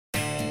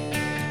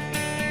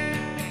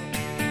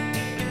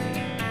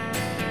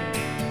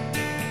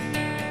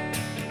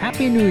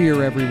Happy New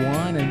Year,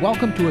 everyone, and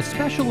welcome to a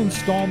special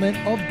installment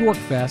of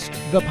Dorkfest,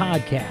 the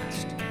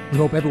podcast. We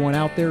hope everyone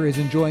out there is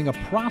enjoying a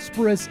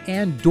prosperous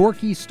and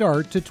dorky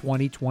start to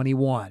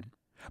 2021.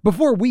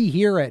 Before we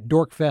here at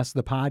Dorkfest,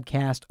 the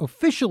podcast,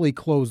 officially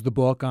close the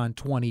book on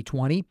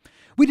 2020,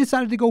 we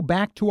decided to go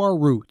back to our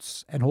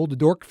roots and hold a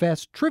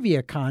Dorkfest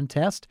trivia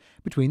contest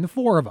between the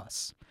four of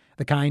us,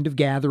 the kind of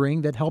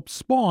gathering that helped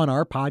spawn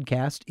our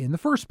podcast in the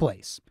first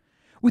place.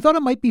 We thought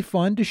it might be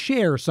fun to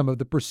share some of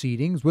the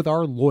proceedings with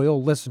our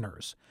loyal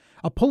listeners,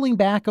 a pulling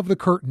back of the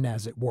curtain,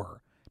 as it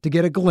were, to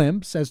get a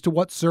glimpse as to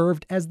what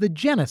served as the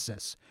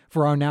genesis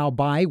for our now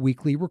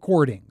bi-weekly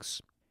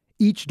recordings.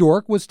 Each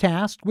dork was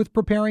tasked with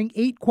preparing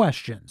 8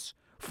 questions,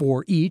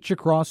 4 each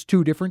across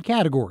 2 different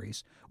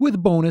categories,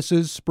 with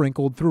bonuses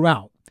sprinkled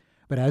throughout.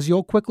 But as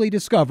you'll quickly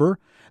discover,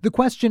 the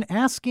question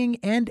asking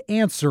and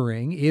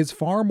answering is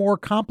far more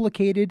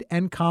complicated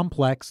and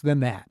complex than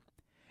that.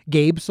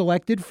 Gabe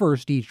selected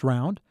first each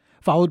round,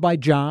 followed by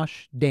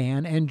Josh,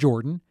 Dan, and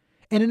Jordan,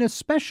 and in a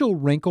special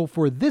wrinkle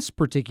for this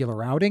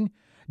particular outing,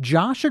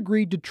 Josh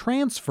agreed to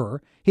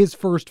transfer his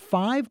first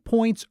 5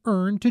 points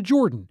earned to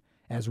Jordan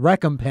as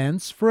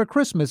recompense for a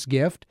Christmas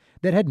gift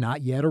that had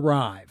not yet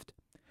arrived.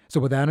 So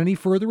without any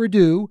further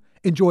ado,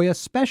 enjoy a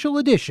special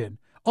edition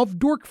of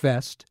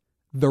Dorkfest,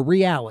 The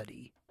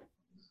Reality.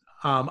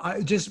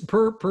 Just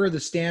per the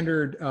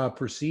standard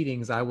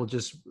proceedings, I will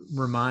just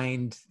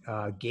remind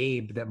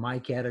Gabe that my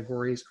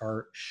categories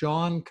are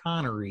Sean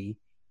Connery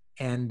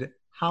and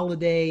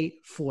holiday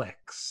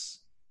flicks.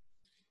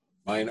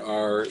 Mine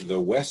are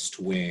The West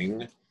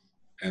Wing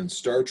and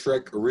Star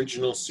Trek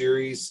Original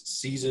Series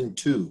Season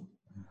 2.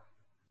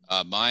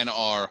 Mine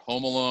are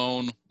Home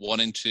Alone 1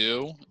 and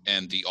 2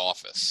 and The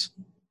Office.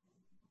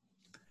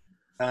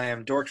 I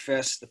am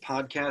Dorkfest, the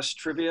podcast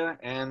trivia,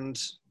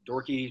 and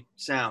Dorky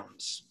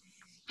Sounds.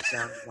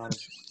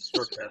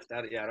 Dorkfest. I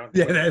don't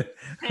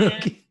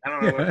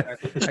know.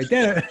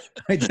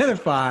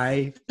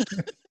 Identify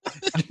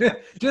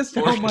just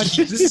how much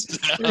this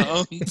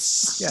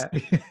sounds. Yeah.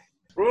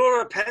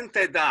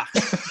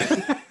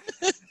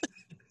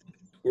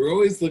 We're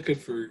always looking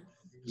for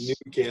new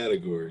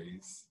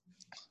categories.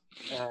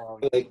 I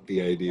like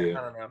the idea.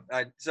 I don't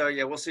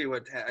know. We'll see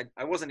what.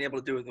 I wasn't able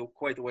to do it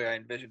quite the way I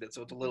envisioned it,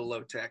 so it's a little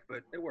low tech,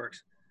 but it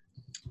works.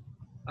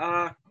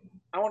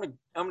 I'm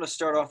going to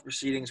start off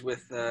proceedings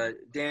with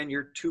Dan,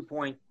 your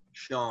 2-point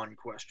Sean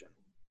question.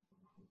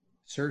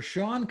 Sir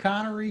Sean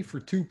Connery for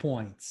 2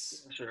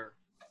 points. Sure.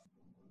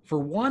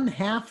 For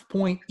 1/2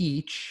 point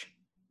each,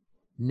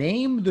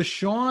 name the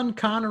Sean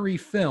Connery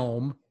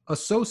film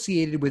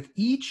associated with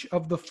each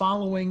of the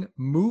following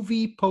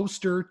movie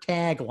poster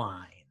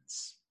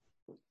taglines.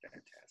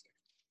 Fantastic.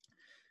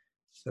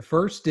 The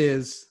first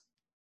is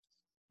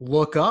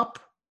look up,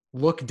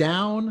 look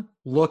down,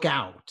 look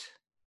out.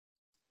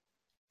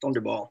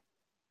 Thunderball.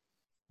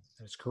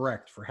 That's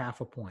correct for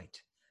 1/2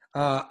 point.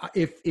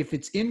 If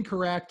it's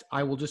incorrect,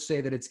 I will just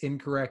say that it's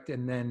incorrect,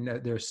 and then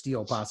there's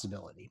steal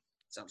possibility.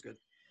 Sounds good.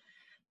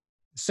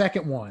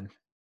 Second one,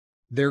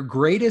 their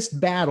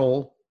greatest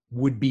battle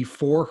would be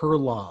for her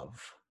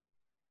love.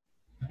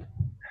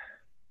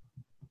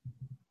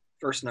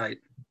 First Night.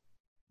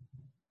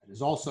 That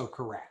is also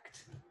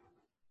correct.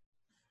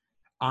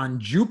 On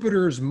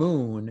Jupiter's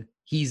moon,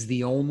 he's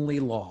the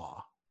only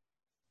law.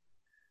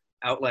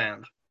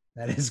 Outland.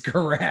 That is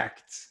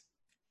correct.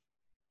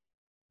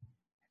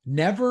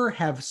 Never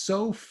have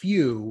so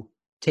few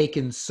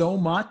taken so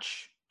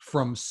much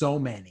from so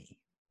many.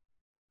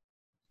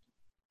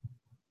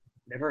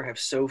 Never have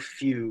so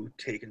few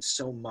taken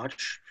so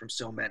much from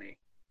so many.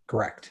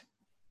 Correct.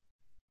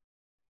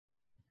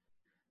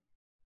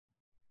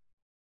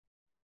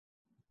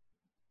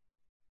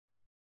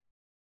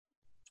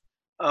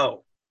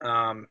 Robin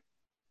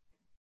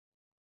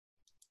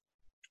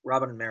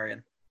and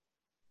Marion.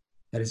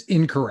 That is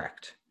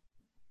incorrect.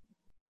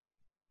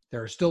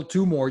 There are still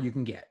 2 more you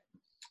can get.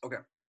 Okay.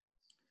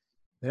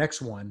 The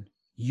next one,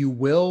 you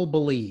will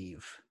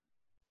believe.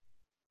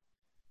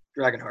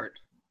 Dragonheart.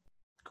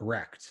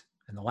 Correct.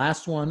 And the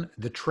last one,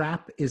 the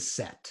trap is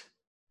set.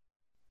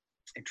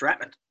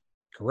 Entrapment.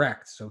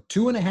 Correct. So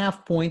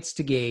 2.5 points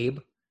to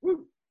Gabe.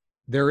 Woo.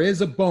 There is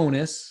a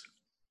bonus,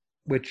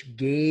 which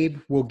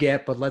Gabe will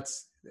get, but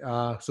let's,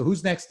 so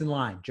who's next in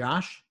line?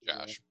 Josh?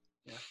 Josh.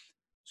 Yeah.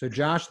 So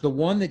Josh, the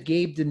one that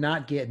Gabe did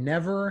not get,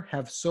 never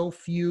have so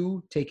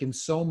few taken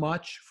so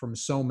much from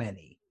so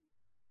many.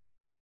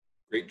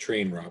 Great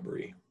Train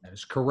Robbery. That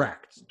is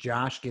correct.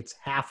 Josh gets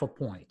 1/2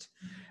 point.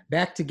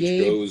 Back to Which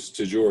Gabe. goes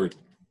to Jordan.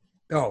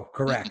 Oh,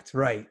 correct.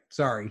 Right.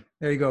 Sorry.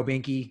 There you go,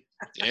 Binky.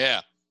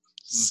 Yeah.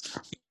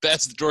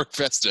 Best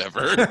Dorkfest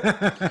ever.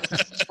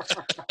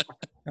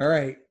 All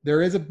right.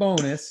 There is a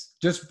bonus.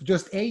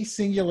 Just a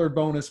singular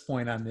bonus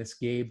point on this,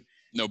 Gabe.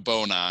 No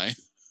bone-eye.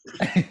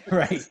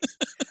 Right.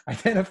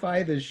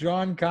 Identify the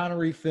Sean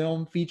Connery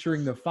film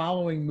featuring the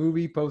following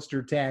movie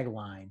poster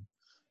tagline.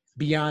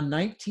 Beyond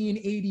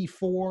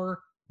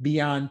 1984,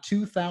 Beyond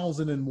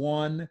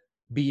 2001,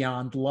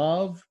 Beyond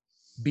Love,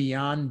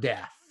 Beyond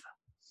Death.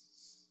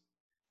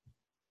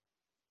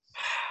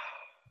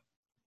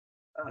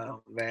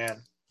 Oh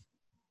man,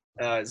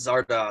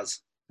 Zardoz.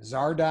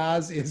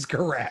 Zardoz is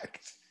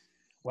correct.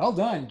 Well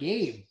done,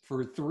 Gabe,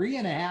 for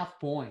 3.5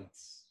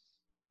 points.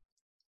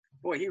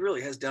 Boy, he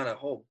really has done a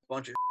whole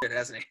bunch of shit,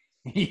 hasn't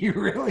he? He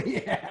really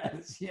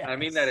has. Yes. I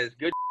mean, that is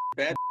good,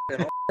 bad,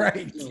 and all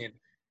right.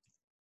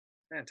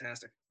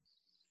 Fantastic.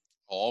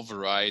 All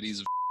varieties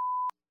of.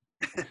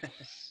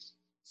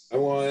 I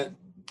want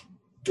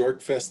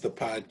Dorkfest the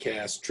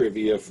podcast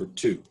trivia for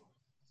 2.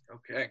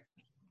 Okay.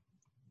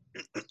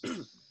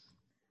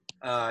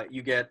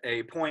 You get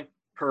a point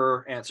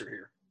per answer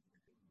here.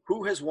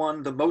 Who has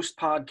won the most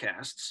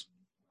podcasts?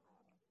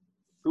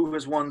 Who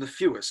has won the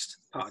fewest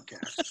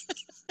podcasts?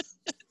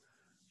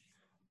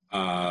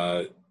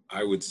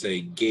 I would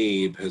say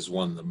Gabe has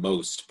won the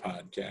most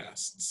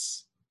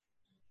podcasts,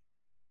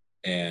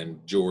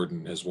 and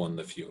Jordan has won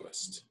the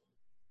fewest.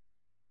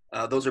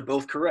 Those are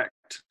both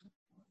correct.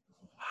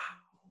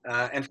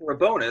 And for a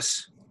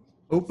bonus,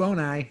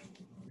 Boni.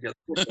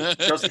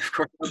 just of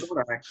course,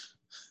 Bonai,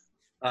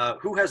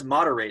 who has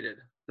moderated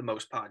the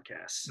most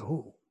podcasts?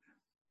 Oh,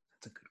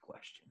 that's a good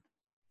question.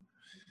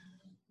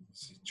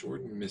 See,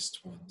 Jordan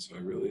missed one, so I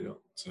really don't.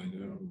 So I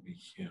don't be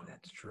him.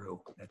 That's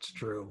true. That's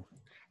true.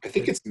 I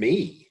think it's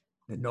me.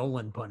 The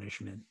Nolan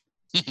punishment.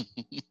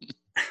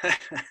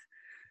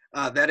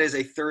 That is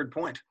a third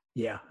point.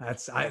 Yeah,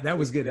 that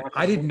was good.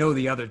 I didn't know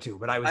the other two,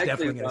 but I was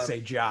definitely going to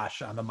say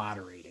Josh on the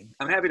moderating.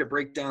 I'm happy to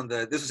break down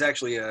this is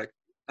actually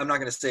I'm not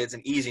going to say it's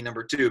an easy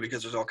number 2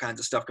 because there's all kinds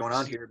of stuff going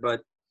on here,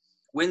 but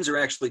wins are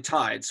actually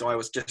tied. So I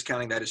was just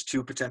counting that as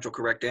 2 potential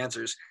correct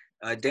answers.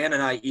 Dan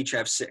and I each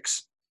have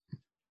 6.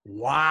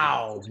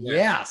 Wow.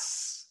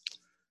 Yes.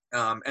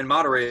 And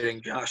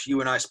moderating, Josh,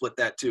 you and I split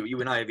that too. You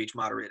and I have each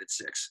moderated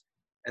 6.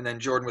 And then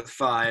Jordan with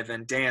 5,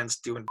 and Dan's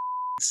doing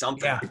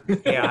something.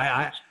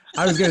 Yeah.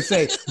 I was going to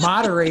say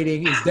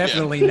moderating is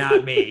definitely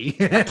not me.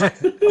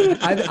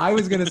 I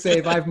was going to say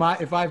if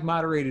I've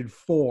moderated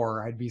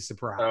 4, I'd be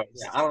surprised.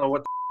 I don't know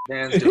what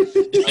Dan's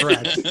doing.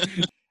 Correct.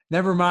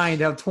 Never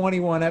mind how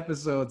 21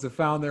 episodes have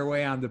found their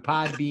way onto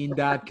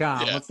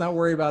podbean.com. Yeah. Let's not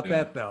worry about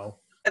that though.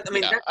 I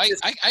mean,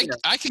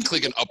 I can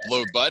click an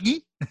upload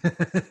button.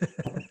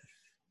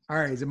 All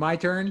right, is it my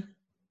turn?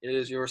 It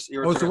is your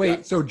Oh, so turn.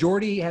 wait, so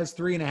Jordy has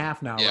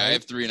 3.5 now, Yeah, right? I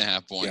have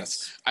 3.5 points.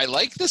 Yes. I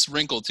like this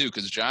wrinkle too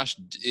because Josh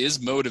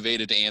is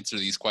motivated to answer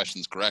these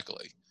questions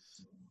correctly.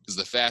 Because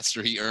the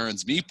faster he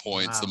earns me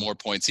points, the more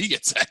points he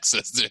gets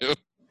access to.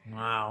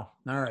 Wow.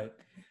 All right.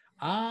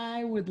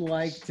 I would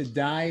like to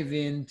dive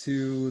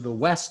into the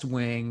West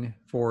Wing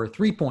for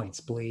 3 points,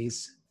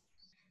 please.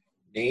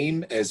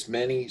 Name as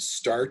many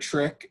Star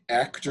Trek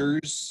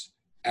actors,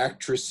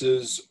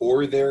 actresses,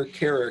 or their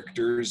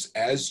characters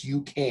as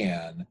you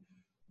can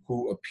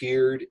who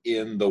appeared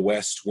in The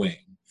West Wing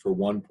for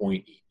 1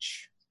 point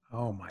each.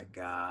 Oh my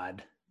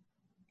God.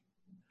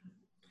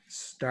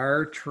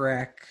 Star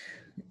Trek.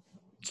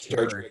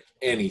 Star Trek,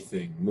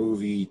 anything,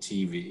 movie,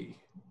 TV.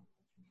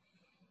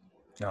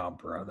 Oh,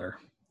 brother.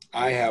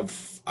 I have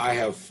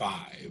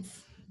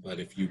 5, but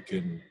if you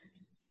can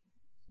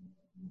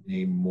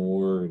name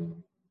more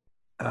and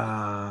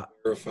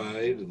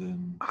verified,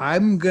 then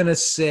I'm going to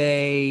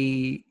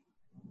say,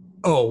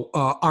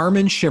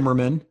 Armin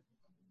Shimmerman.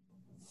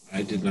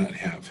 I did not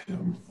have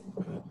him.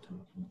 But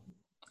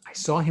I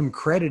saw him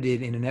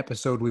credited in an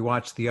episode we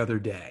watched the other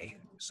day.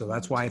 So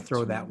that's why I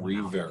throw that one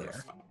out there.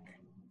 re-verify.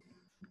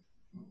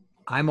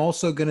 I'm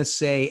also going to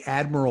say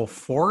Admiral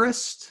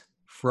Forrest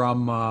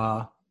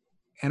from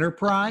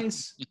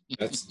Enterprise.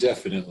 That's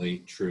definitely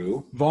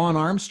true. Vaughn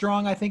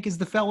Armstrong, I think, is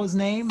the fella's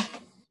name.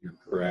 You're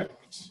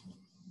correct.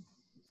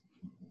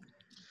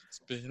 It's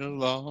been a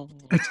long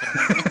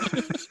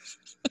time.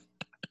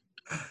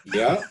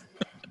 Yeah.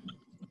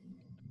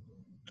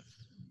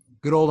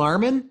 Good old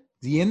Armin.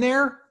 Is he in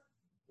there?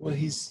 Well,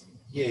 he's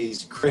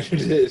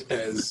credited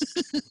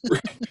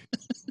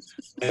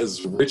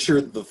as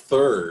Richard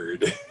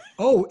III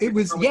Oh, it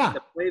was, yeah.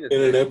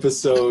 in an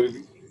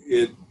episode.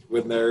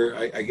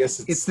 I guess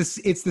It's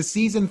the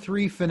season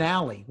 3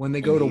 finale when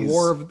they go to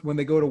War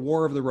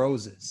of the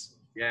Roses.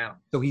 Yeah.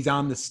 So he's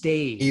on the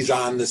stage. he's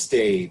on the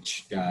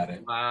stage. Got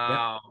it.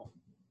 Wow.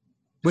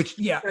 Which,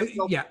 yeah.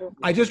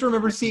 I just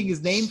remember seeing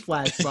his name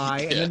flash by,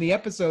 and Yeah. then the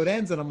episode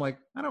ends, and I'm like,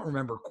 I don't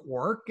remember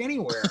Quark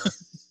anywhere.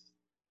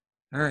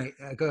 All right,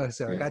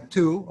 so I got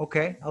 2.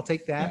 Okay, I'll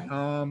take that.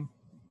 Yeah.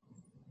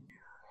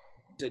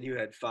 Said you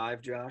had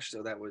 5, Josh,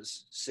 so that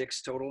was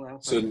 6 total now.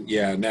 So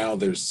yeah, now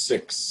there's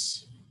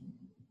 6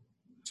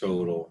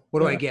 total.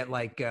 What do I get?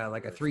 Like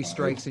a 3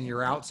 strikes and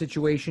you're out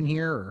situation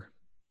here, or?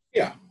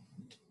 Yeah.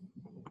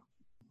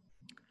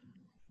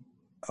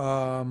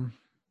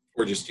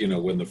 Or just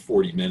when the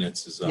 40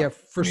 minutes is up. Yeah,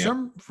 for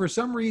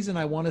some reason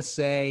I want to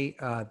say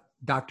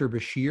Dr.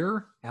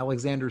 Bashir,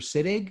 Alexander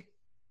Siddig.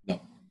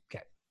 No.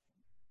 Okay.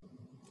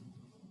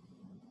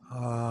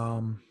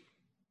 Oh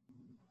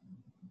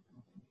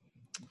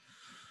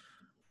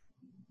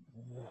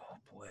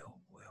boy.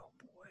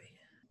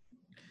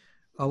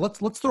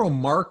 Let's throw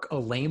Mark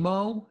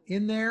Alamo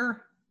in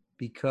there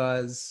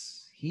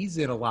because he's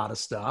in a lot of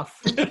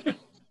stuff.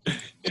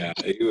 Yeah,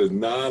 he was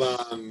not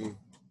on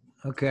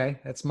Okay,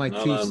 that's my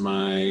Not two. on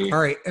my.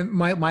 All right, and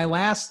my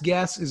last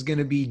guess is going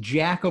to be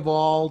jack of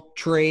all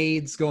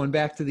trades, going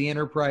back to the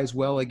Enterprise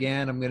well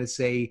again. I'm going to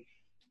say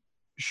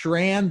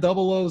Shran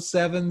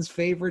 007's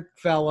favorite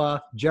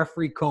fella,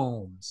 Jeffrey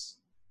Combs.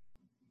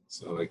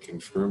 So I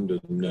confirmed a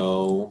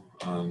no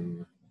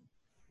on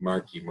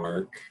Marky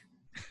Mark.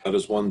 How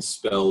does one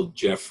spell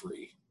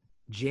Jeffrey?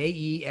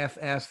 Jeffrey.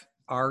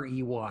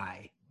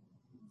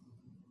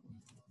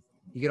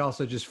 You could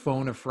also just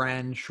phone a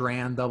friend,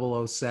 Shran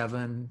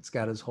 007. It's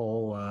got his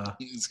whole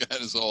He's got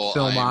his whole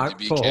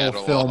IMDb whole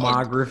catalog.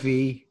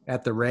 filmography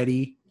at the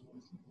ready.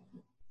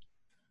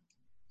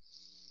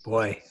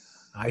 Boy,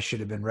 I should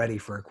have been ready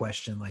for a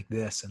question like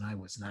this, and I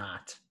was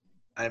not.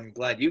 I'm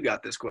glad you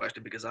got this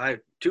question because I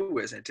too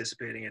was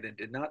anticipating it and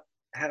did not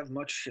have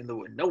much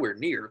nowhere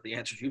near the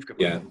answers you've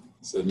covered. Yeah,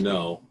 so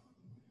no.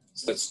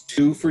 So that's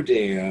 2 for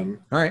Dan.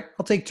 All right,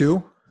 I'll take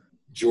 2.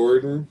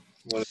 Jordan,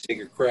 want to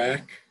take a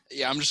crack?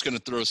 Yeah, I'm just going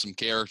to throw some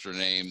character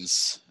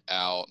names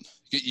out.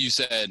 You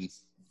said,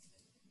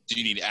 do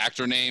you need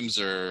actor names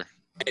or?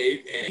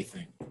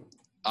 Anything.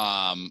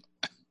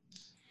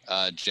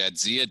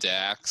 Jadzia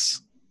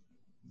Dax.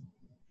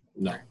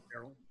 No.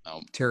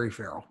 Terry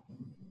Farrell.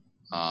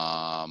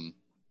 I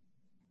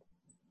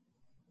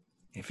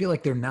I feel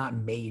like they're not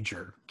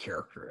major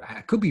character.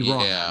 I could be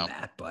wrong on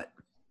that, but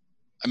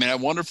mean, I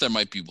wonder if there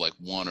might be like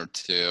 1 or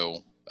 2.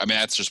 I mean,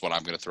 that's just what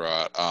I'm going to throw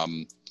out.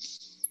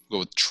 Go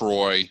with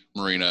Troy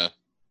Marina,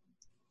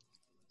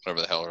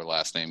 whatever the hell her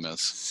last name is.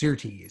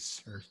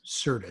 Sirtis or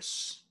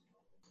Sirtis.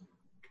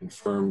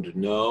 Confirmed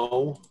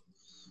no.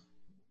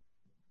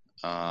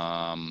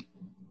 We'll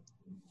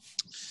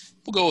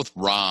go with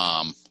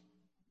Rom.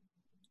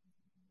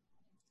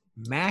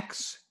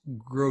 Max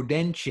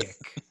Grodenchik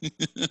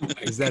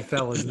is that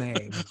fella's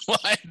name.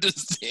 Why does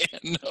Dan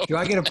know? Do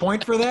I get a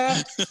point for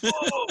that?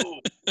 Whoa!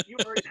 You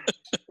heard that.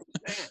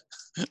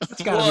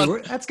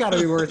 That's gotta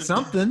be worth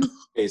something.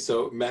 Okay,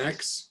 so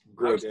Max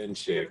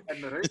Grodenchik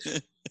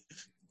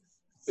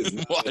is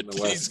not What? in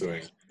the West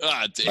Wing.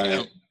 Ah,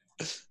 damn.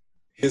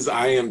 His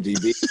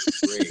IMDb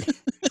is great.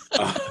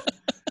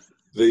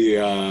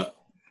 The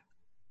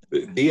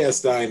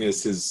DS9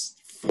 is his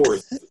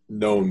 4th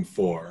known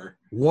for.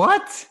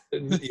 What?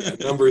 Yeah,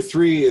 number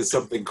 3 is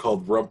something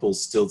called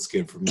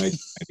Rumpelstiltskin from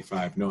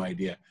 1995. No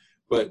idea.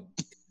 But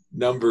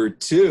number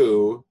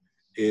 2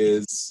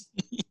 is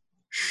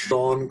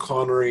Sean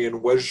Connery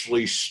and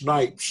Wesley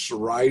Snipes'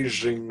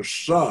 Rising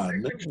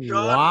Sun.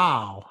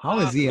 Wow. How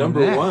is he on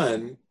Number that?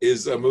 1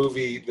 is a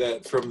movie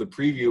that from the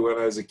preview when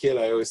I was a kid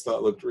I always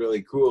thought looked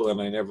really cool, and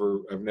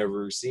I've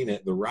never seen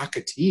it. The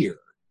Rocketeer.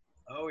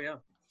 Oh yeah.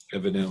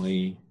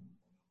 Evidently,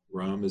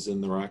 Rom is in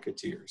The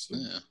Rocketeer. So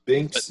Yeah.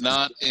 Binks But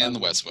not in the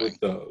West Wing. with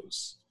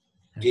those.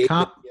 An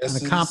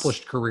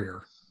accomplished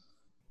career.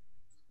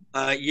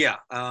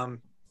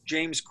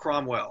 James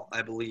Cromwell,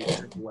 I believe, is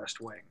in the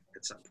West Wing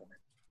at some point.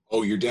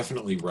 Oh, you're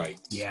definitely right.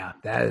 Yeah,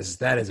 that is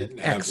an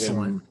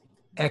excellent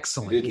I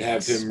didn't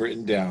guess. have him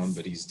written down,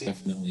 but he's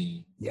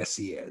definitely Yes,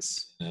 he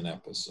is. in an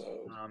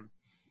episode.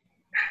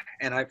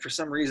 And for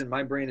some reason,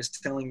 my brain is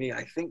telling me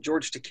I think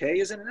George Takei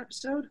is in an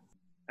episode.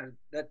 And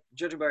that,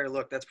 judging by your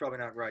look, that's probably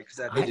not right because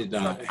that I did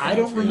not. I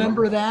don't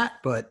remember that,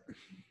 but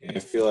I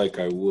feel like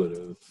I would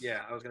have.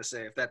 Yeah, I was gonna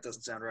say if that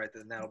doesn't sound right,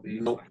 then that'll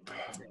be Nope.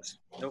 Yes.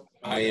 Nope.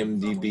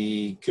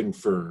 IMDb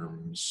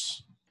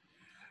confirms.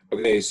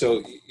 Okay,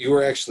 so you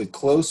were actually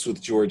close with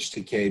George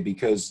Takei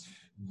because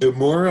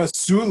Demura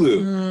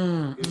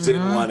Sulu is in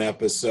one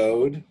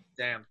episode.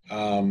 Damn.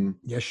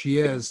 Yes, she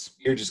is.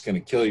 You're just going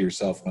to kill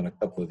yourself on a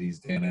couple of these,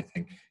 Dan, I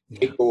think.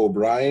 Yeah. Keiko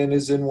O'Brien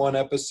is in one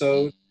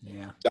episode.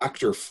 Yeah.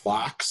 Dr.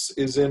 Fox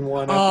is in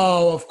one episode.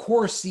 Oh, of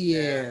course he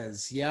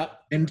is.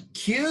 Yep. And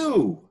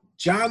Q.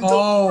 John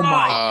Oh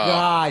my Oh.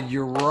 God,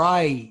 you're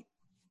right.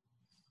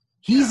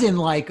 He's in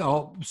like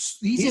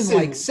he's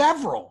in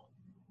several.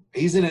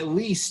 He's in at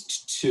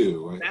least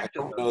 2. I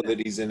don't know that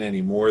he's in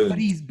any more than.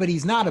 But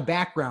he's not a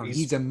background.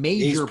 He's a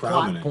major plot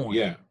prominent. point.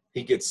 Yeah,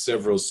 he gets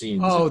several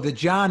scenes. Oh, the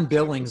John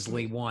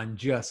Billingsley one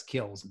just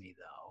kills me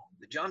though.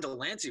 The John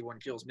Delancey one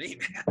kills me,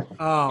 man.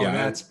 Oh, Yeah,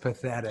 that's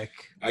pathetic.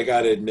 I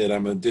gotta admit,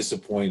 I'm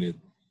disappointed.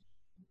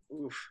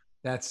 Oof.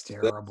 That's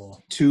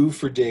terrible. 2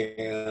 for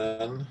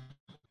Dan.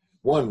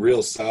 1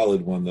 real solid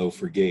one though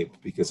for Gabe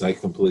because I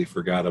completely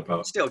forgot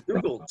about. Still,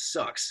 Google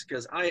sucks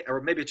because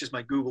or maybe it's just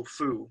my Google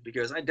foo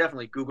because I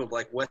definitely Googled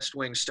like West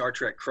Wing Star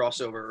Trek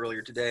crossover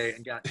earlier today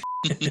and got.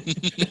 I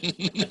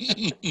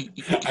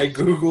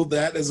Googled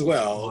that as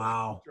well,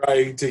 Wow.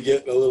 trying to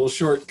get a little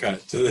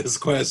shortcut to this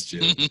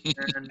question.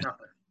 And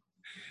nothing.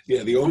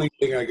 Yeah, the only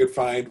thing I could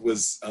find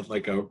was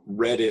like a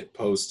Reddit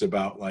post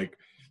about like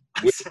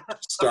which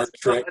Star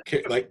Trek,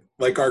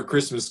 like our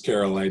Christmas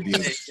Carol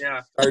ideas. Yeah.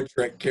 Star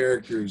Trek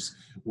characters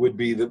would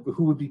be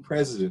who would be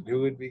president,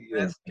 who would be,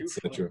 That's too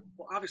etc. funny.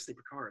 Well, obviously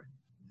Picard.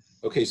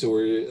 Okay, so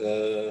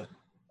we're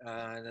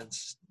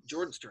That's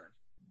Jordan's turn.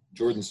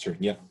 Jordan's turn.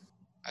 Yeah.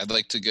 I'd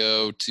like to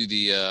go to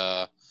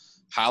the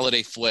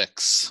holiday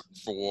flicks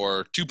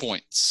for 2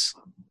 points.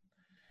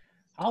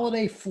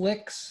 Holiday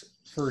flicks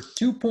for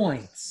 2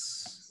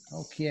 points.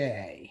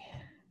 Okay.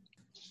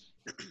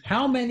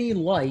 How many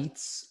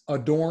lights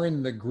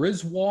adorn the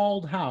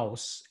Griswold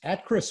house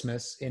at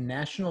Christmas in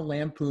National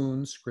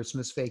Lampoon's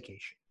Christmas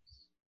Vacation?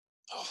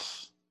 Oh,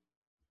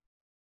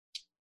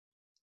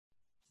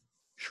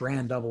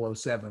 Shran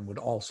 007 would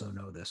also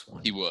know this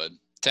one. he would.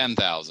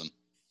 10,000.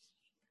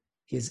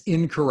 Is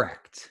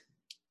incorrect.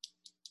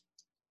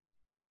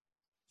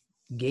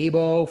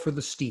 Gabo for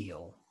the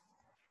steal.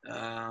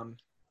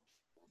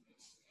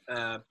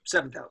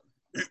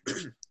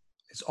 7,000.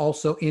 Is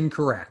also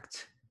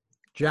incorrect.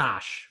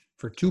 Josh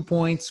for 2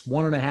 points,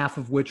 1.5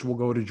 of which will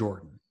go to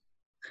Jordan.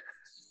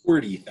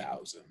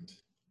 40,000.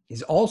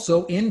 Is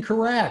also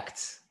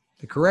incorrect.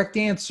 The correct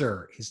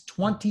answer is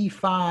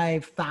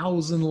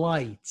 25,000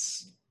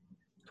 lights.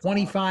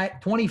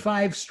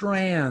 25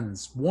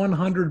 strands,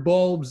 100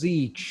 bulbs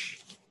each.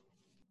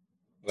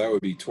 That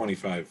would be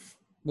 25.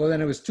 Well,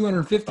 then it was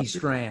 250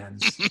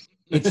 strands.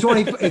 It's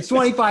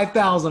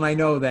 25,000. I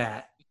know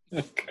that.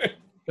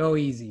 Go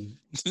easy.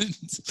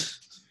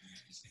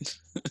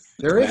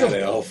 There is Mad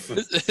a elf.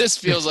 This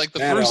feels like the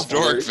That first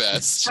elf Dork alert.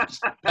 Fest.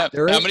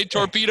 There How is- many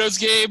torpedoes,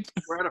 Gabe?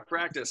 We're out of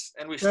practice,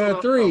 and we still don't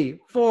know. 3,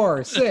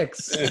 4,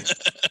 6.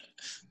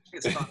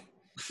 It's fine.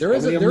 There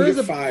is How many a of them there is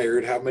get a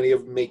fired? How many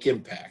of them make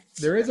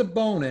impacts? there is a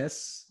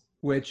bonus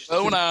which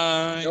Oh,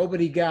 no.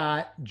 nobody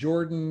got.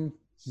 Jordan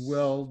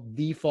will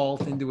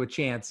default into a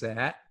chance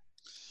at.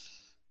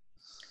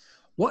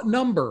 What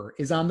number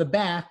is on the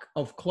back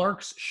of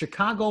Clark's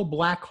Chicago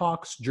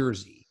Blackhawks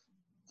jersey?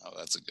 Oh,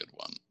 that's a good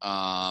one.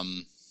 I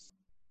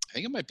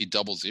think it might be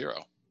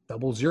 00.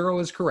 00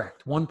 is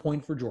correct. 1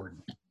 point for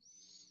Jordan.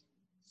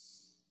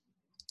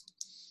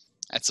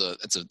 That's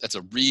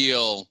a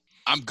real.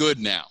 I'm good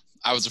now.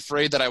 I was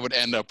afraid that I would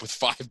end up with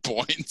 5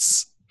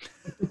 points.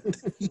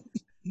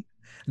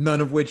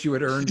 None of which you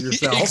had earned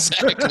yourself.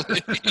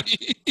 Exactly.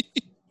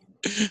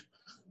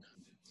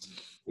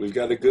 We've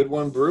got a good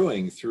one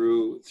brewing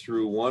through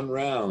one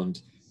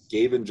round.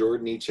 Gabe and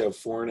Jordan each have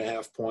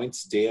 4.5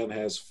 points. Dan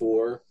has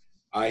 4.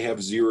 I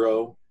have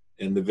 0.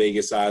 And the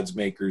Vegas odds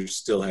makers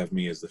still have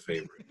me as the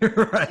favorite.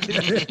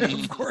 Right.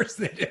 Of course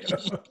they do.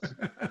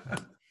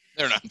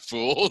 They're not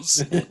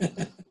fools.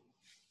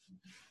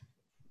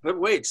 But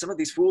wait, some of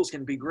these fools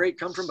can be great.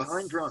 Come from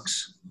behind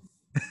drunks.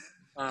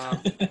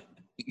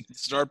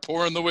 Start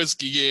pouring the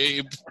whiskey,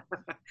 Gabe.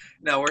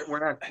 No,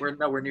 we're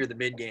nowhere near the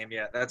mid game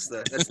yet. That's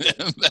the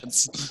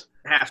That's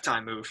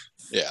halftime move.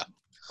 yeah.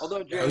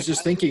 Although Jay, I was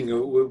just thinking,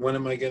 when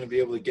am I going to be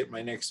able to get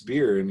my next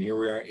beer? And here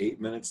we are, 8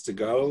 minutes to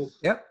go.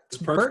 Yep. It's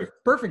perfect.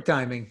 Perfect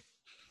timing.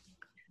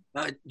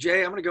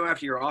 Jay, I'm going to go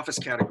after your office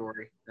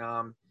category.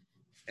 And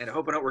I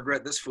hope I don't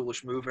regret this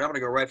foolish move, but I'm going to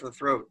go right for the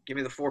throat. Give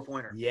me the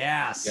 4-pointer.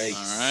 Yes.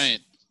 Yikes.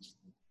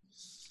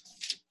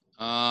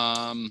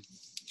 All right.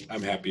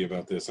 I'm happy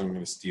about this. I'm going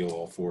to steal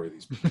all 4 of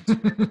these.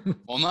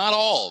 Well, not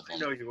all of I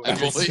them. know you will. I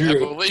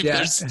believe Yeah.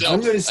 there's still.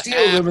 I'm going to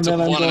steal them, and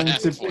then I'm going to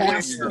 1.5 pass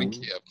points you're them.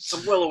 gonna give.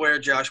 I'm well aware,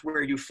 Josh,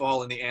 where you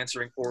fall in the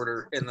answering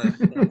order in the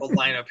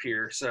lineup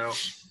here. So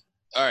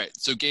All right,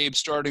 so Gabe,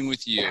 starting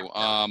with you.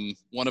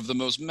 One of the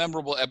most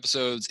memorable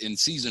episodes in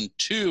season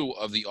 2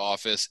 of The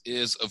Office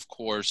is, of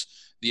course,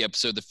 the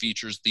episode that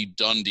features the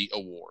Dundie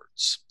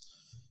Awards.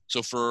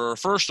 So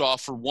first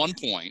off, for 1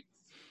 point,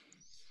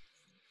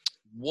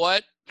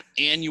 what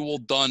annual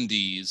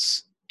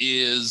Dundies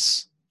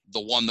is the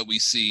one that we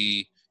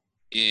see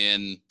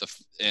in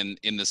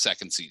the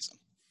second season?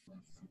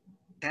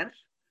 10?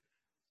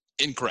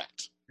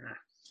 Incorrect.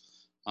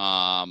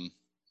 Can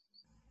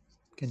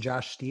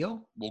Josh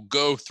steal? We'll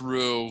go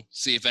through,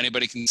 see if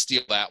anybody can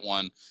steal that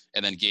one,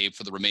 and then Gabe,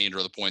 for the remainder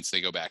of the points, they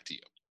go back to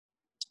you.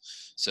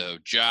 So,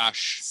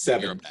 Josh,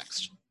 7. you're up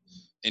next.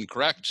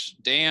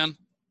 Incorrect. Dan?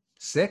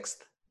 6th.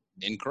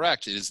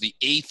 Incorrect. It is the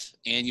 8th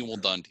annual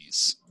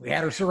Dundies. We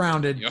had her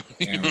surrounded. You're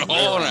Yeah,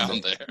 all we're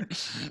around there.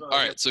 All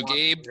right, so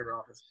Gabe,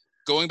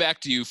 going back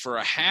to you for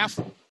a half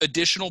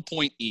additional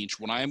point each,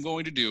 what I am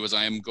going to do is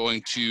I am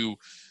going to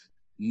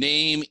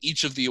name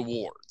each of the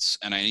awards,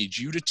 and I need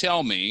you to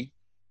tell me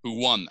who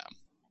won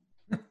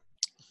them.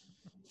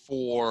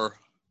 For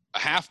a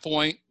half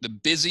point, the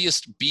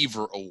Busiest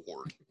Beaver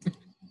Award.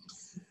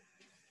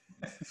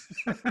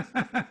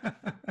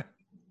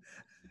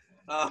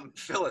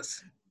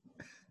 Phyllis.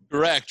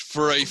 Correct.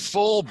 For a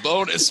full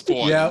bonus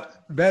point.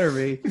 Yep, better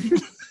be.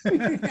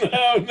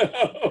 Oh,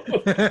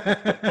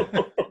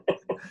 no.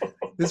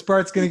 This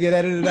part's going to get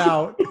edited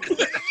out.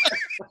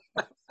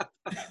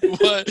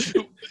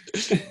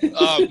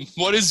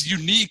 What is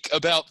unique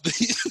about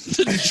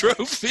the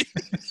trophy?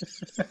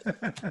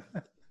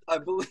 I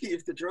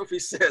believe the trophy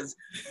says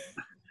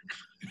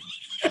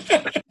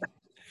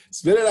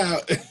Spit it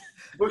out.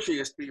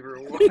 Bushiest Beaver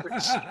Award.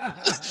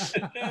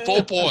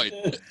 Full point.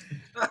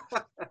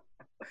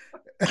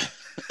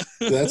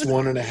 That's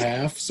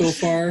 1.5 so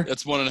far.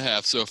 That's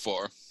 1.5 so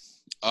far.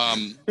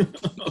 No.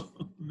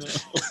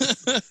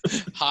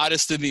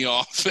 Hottest in the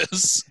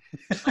office.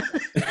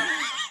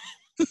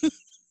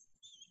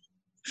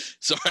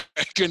 Sorry,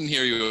 I couldn't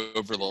hear you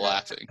over the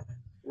laughing.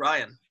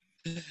 Ryan.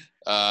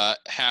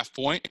 Half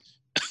point.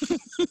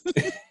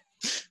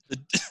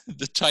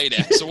 the Tight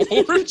Ass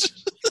Award.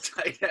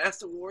 Tight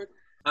Ass Award.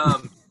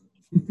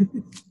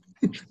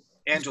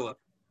 Angela.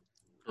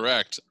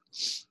 Correct.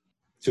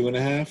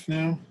 2.5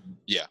 now.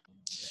 Yeah.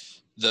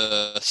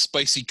 The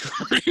Spicy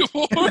Curry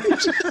Award.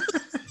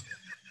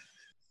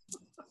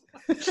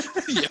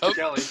 Yep.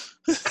 Kelly.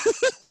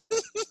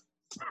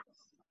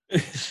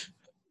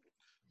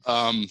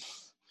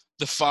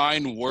 The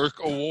Fine Work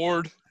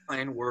Award.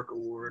 Fine Work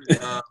Award.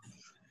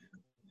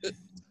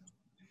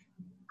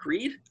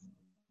 Creed?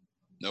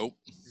 Nope.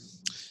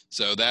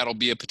 So that'll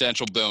be a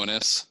potential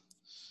bonus.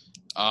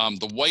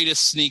 The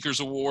Whitest Sneakers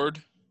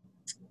Award.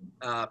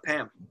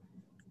 Pam.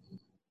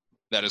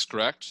 That is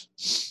correct.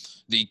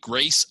 The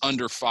Grace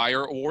Under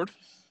Fire Award.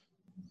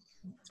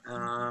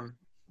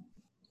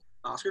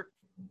 Oscar?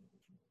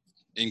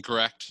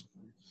 Incorrect.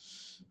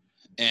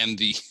 And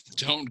the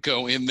Don't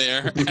Go In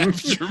There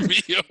After Me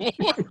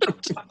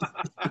Award.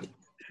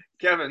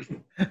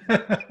 Kevin.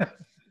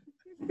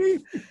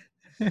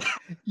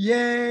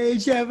 Yay,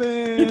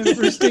 Kevin,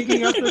 for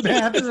stinking up the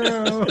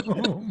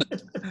bathroom.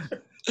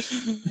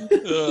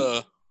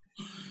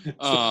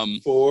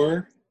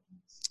 4.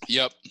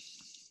 Yep.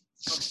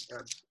 Oh,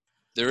 God.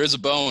 There is a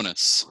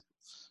bonus.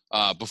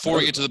 Before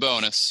we get to the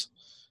bonus,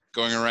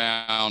 going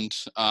around,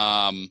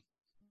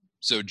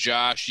 so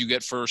Josh, you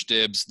get first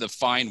dibs. The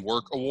Fine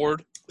Work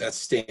Award. That's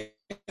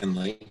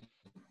Stanley.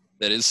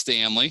 That is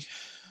Stanley.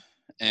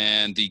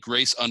 And the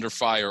Grace Under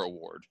Fire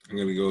Award I'm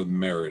going to go with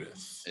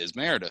Meredith. is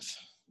Meredith.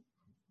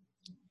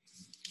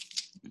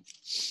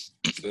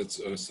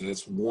 So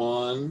that's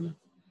 1,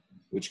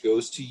 which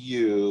goes to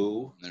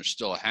you. There's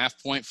still a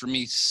half point for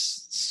me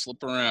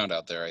slipping around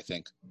out there, I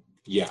think.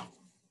 Yeah.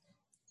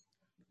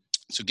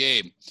 So,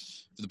 Gabe,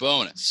 for the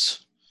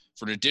bonus,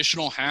 for an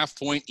additional half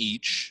point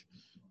each,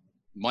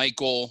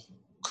 Michael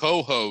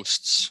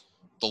co-hosts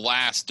The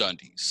Last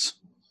Dundies.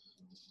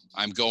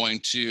 I'm going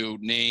to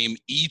name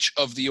each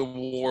of the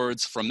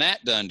awards from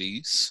that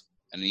Dundies,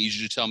 and I need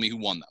you to tell me who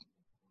won them.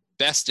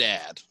 Best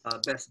Dad.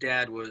 Best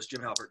Dad was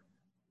Jim Halpert.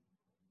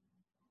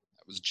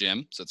 That was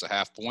Jim, so that's a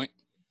half point.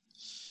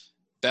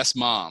 Best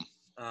Mom.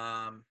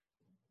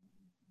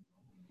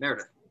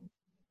 Meredith.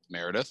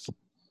 Meredith.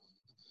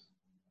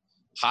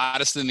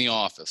 Hottest in the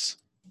Office.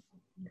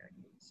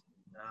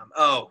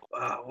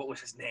 What was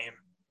his name?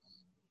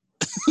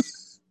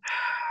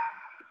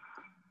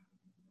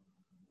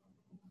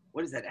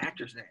 What is that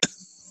actor's name?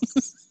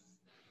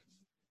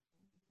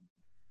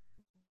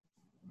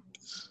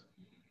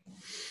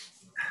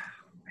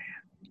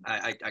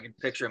 I can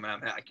picture him.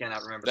 I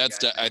cannot remember.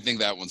 I think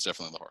that one's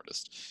definitely the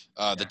hardest.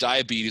 The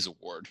Diabetes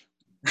Award.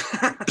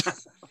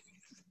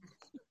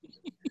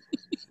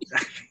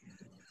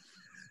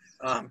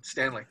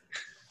 Stanley.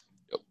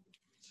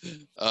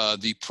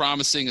 The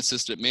Promising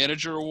Assistant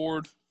Manager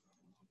Award.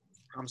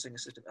 Promising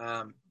assistant.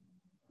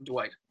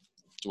 Dwight.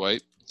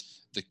 Dwight.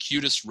 The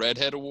Cutest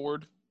Redhead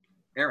Award.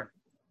 Aaron.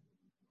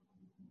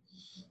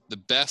 The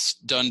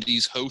Best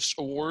Dundies Host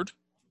Award.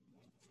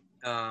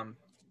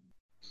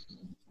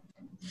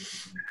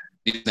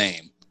 His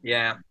name.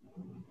 Yeah.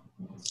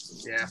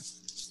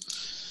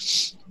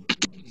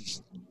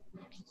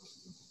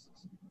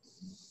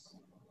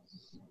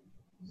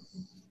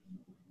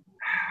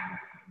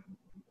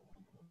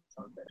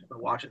 I've been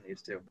watching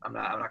these two. I'm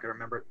not gonna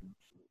remember it.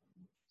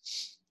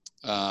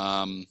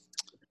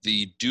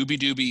 The Doobie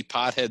Doobie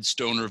Pothead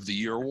Stoner of the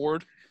Year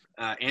Award.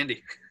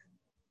 Andy.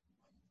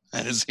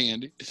 That is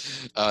Andy.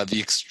 The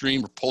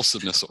Extreme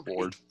Repulsiveness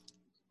Award.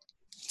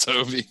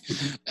 Toby.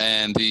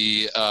 And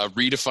the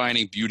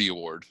Redefining Beauty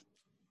Award.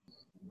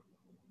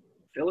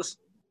 Phyllis.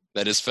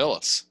 That is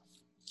Phyllis.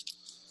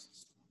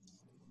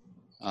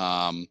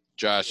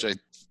 Josh,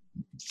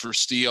 for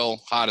Steele,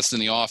 Hottest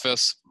in the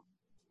Office.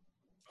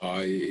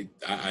 I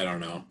don't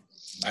know.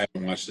 I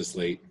haven't watched this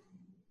late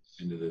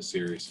into the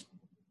series.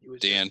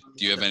 Dan,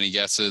 do you have any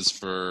guesses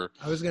for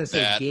I was going to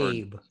say that,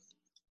 Gabe.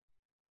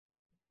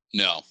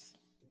 No.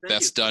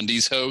 Best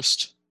Dundies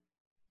host?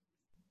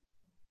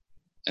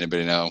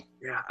 Anybody know?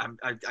 Yeah,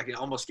 I can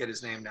almost get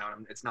his name now.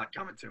 It's not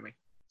coming to me.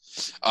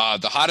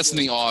 The Hottest in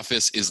the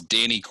Office is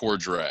Danny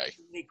Cordray.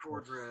 Danny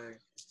Cordray.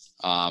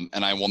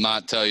 And I will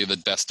not tell you the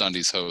Best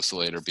Dundies host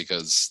later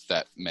because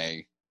that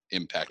may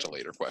impact a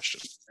later question.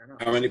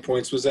 How many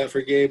points was that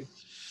for Gabe?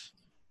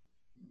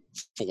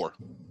 4.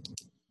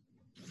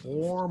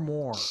 4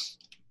 more.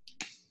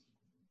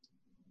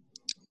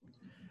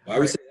 I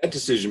would say that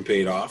decision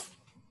paid off.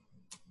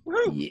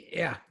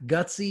 Yeah,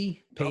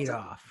 gutsy, paid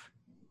off.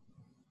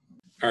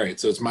 All right,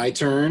 so it's my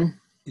turn.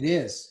 It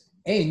is.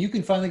 Hey, and you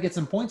can finally get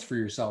some points for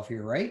yourself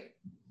here, right?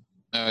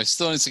 No, it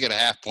still needs to get a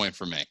half point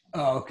for me.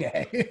 Oh,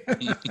 okay.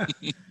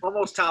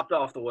 Almost topped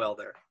off the well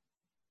there.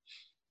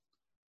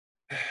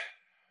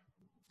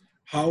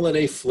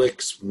 Holiday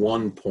flicks,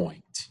 1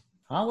 point.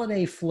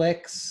 Holiday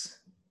flicks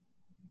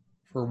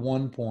for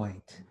 1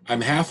 point.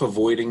 I'm half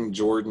avoiding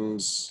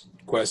Jordan's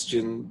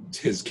question,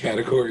 his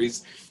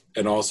categories,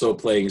 and also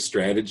playing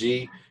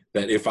strategy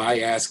that if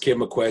I ask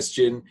him a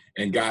question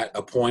and got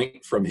a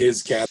point from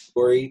his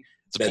category,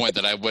 It's a point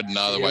that I wouldn't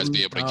otherwise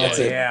be able to get.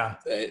 Yeah.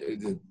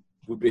 It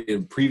would be a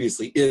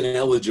previously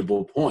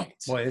ineligible point.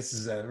 Boy, this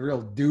is a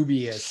real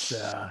dubious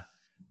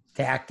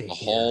tactic. A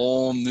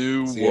whole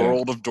new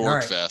world of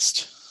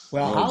Dorkfest.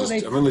 Well,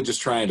 I'm really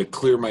just trying to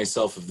clear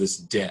myself of this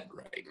debt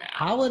right now.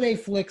 Holiday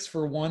Flicks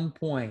for 1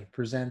 point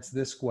presents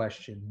this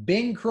question.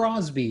 Bing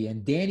Crosby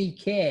and Danny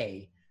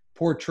Kaye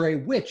portray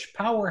which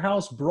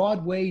powerhouse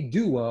Broadway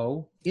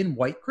duo in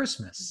White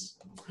Christmas?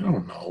 I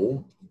don't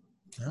know.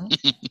 No?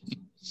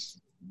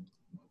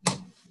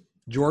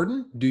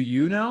 Jordan, do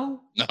you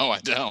know? No, I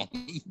don't.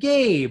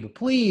 Gabe,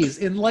 please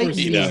enlighten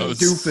He these knows.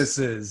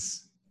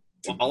 doofuses.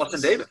 Wallace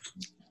and Davis.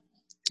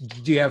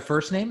 Do you have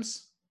first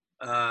names?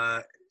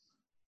 Bob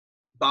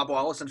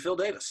Wallace and Phil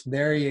Davis.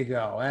 There you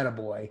go.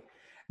 Attaboy.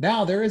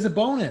 Now there is a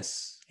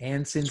bonus.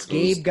 And since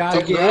Who's Gabe got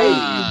it the right,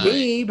 guy?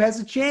 Gabe has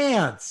a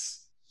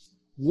chance.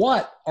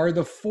 What are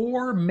the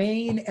 4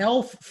 main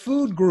elf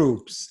food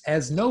groups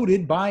as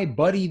noted by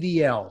Buddy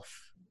the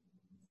Elf?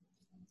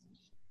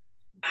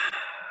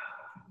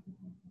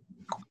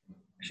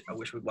 I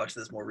wish we'd watched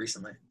this more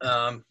recently.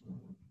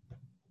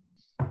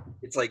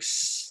 It's like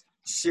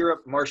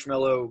syrup,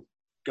 marshmallow,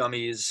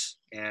 gummies,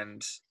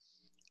 and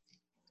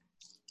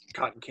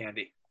cotton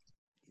candy.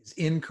 Is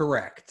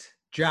incorrect.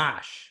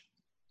 Josh.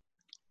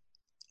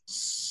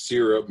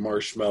 Syrup,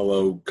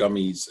 marshmallow,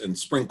 gummies, and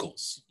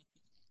sprinkles.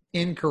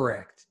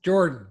 Incorrect.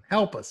 Jordan,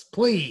 help us,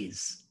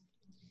 please.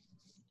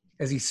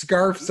 As he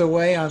scarfs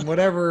away on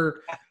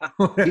whatever.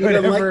 He didn't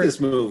like whatever. this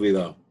movie,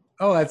 though.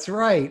 Oh, that's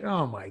right.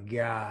 Oh, my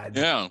God.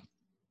 Yeah.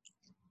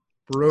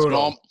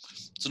 Brutal.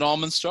 It's an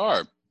almond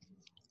star.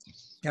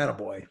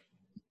 Attaboy.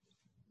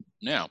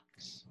 Yeah.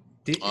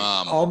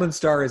 Almond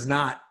Star is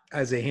not,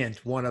 as a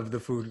hint, one of the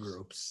food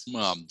groups.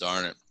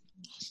 Darn it.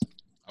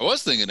 I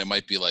was thinking it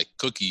might be like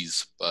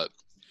cookies, but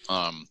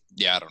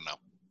yeah, I don't know.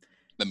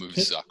 The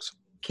movie sucks.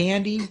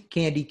 Candy,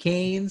 candy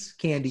canes,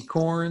 candy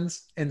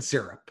corns, and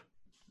syrup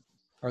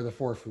are the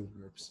 4 food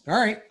groups. All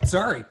right.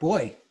 Sorry.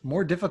 Boy,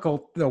 more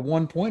difficult, the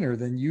 1-pointer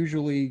than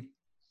usually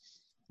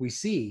we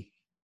see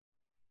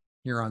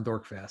here on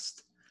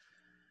Dorkfest.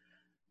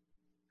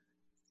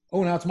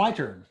 Oh, now it's my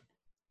turn.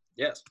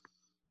 Yes.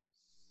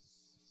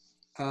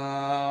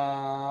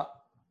 Home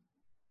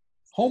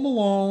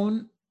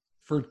Alone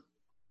for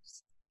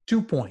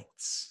 2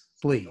 points,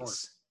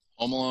 please.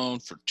 Home Alone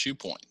for 2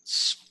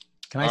 points.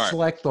 Can I All right.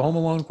 select the Home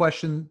Alone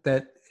question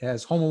that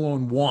has Home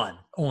Alone 1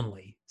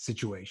 only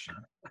situation?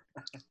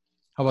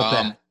 How about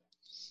that?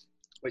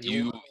 But You-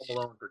 you Home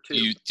Alone for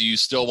 2. Do you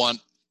still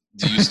want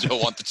the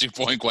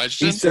 2-point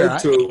question? He said Yeah,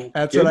 2.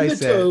 that's Give what him I the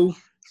said. 2.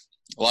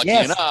 Lucky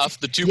Yes. enough,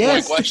 the 2-point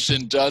Yes.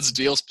 question does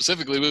deal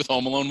specifically with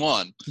Home Alone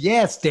 1.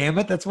 Yes, damn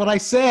it. That's what I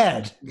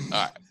said. All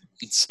right.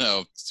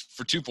 So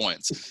for 2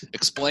 points,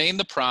 explain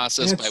the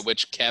process by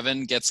which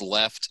Kevin gets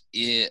left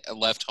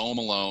home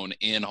alone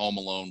in Home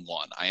Alone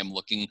 1. I am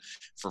looking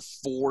for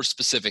 4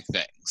 specific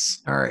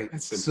things. All right.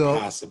 That's So,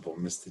 impossible,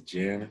 Mr.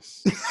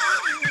 Janice.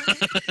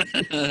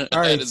 all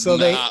right. That is So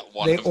they not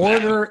one of them.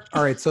 order.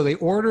 All right. So they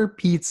order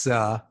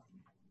pizza,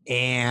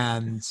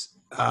 and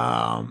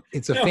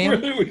it's a Now, family.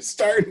 really, we're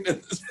starting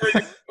in this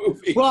freaking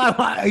movie. Well,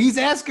 he's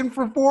asking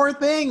for 4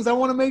 things. I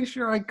want to make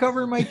sure I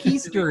cover my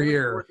keister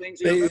here.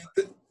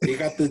 They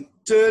got the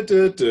da,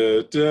 da,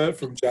 da, da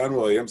from John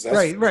Williams. That's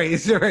Right.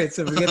 So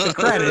we get the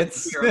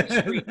credits. We are on the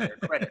screen there,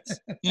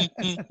 credits.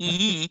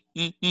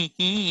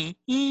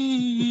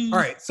 All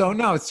right. So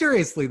no,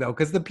 seriously though,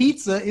 because the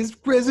pizza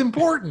is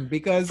important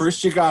because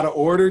First, you got to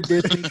order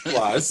Disney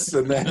Plus,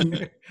 and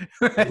then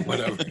Right.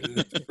 whatever.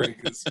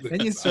 Then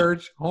you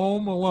search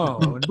Home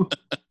Alone.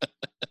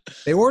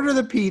 They order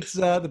the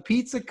pizza. The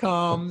pizza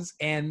comes,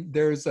 and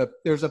there's a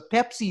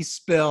Pepsi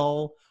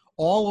spill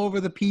all over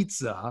the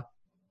pizza,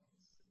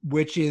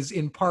 which is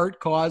in part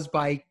caused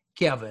by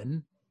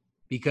Kevin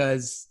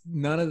because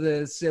none of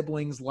the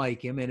siblings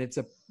like him, and it's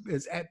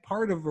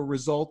part of a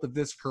result of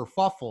this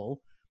kerfuffle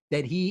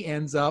that he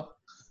ends up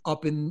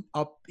in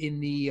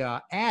the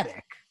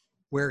attic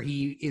where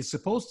he is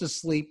supposed to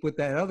sleep with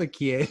that other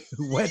kid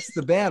who wets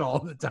the bed all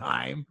the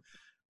time.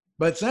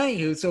 But so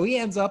he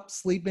ends up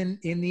sleeping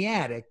in the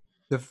attic.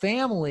 The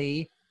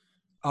family,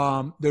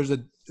 there's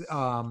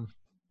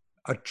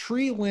a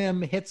tree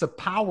limb hits a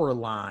power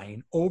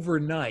line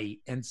overnight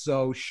and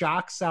so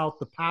shocks out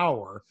the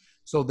power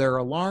so their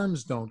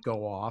alarms don't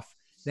go off.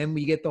 Then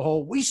we get the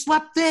whole, we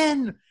slept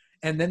in,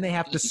 and then they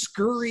have to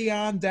scurry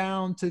on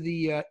down to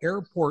the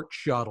airport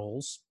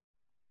shuttles.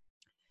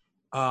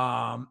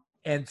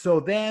 And so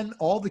then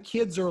all the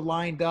kids are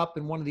lined up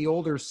and one of the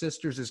older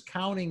sisters is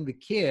counting the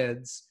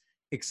kids,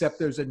 except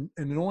there's an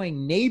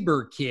annoying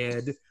neighbor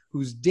kid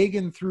who's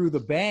digging through the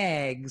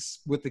bags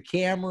with the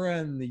camera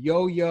and the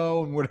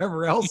yo-yo and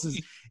whatever else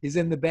is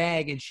in the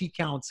bag, and she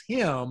counts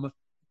him.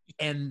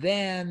 And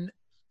then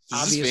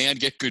Does this van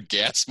get good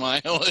gas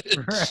mileage?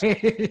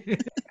 right?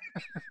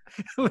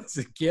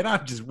 Listen, kid,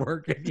 I'm just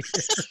working here.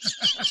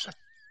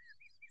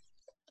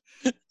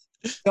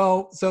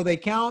 So they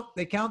count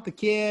the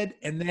kid,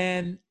 and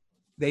then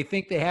they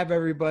think they have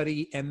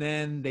everybody, and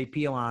then they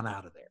peel on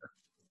out of there.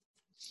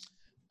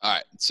 All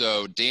right,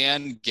 so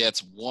Dan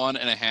gets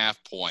 1.5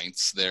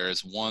 points. There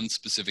is one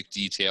specific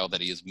detail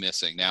that he is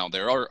missing. Now,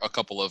 there are a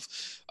couple of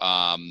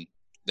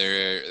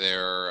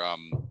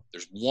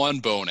There's one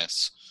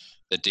bonus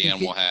that Dan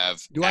will have.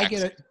 Do I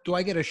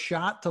get a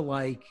shot to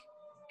like?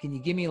 Can you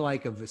give me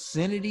like a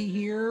vicinity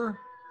here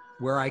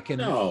where I can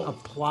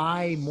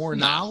apply more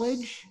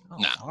knowledge?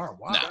 No.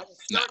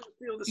 The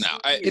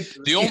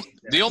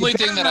only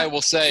thing that I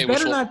will say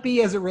better not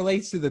be as it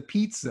relates to the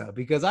pizza,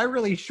 because I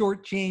really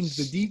shortchanged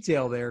the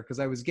detail there because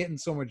I was getting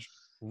so much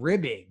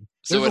ribbing.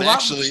 There's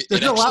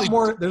a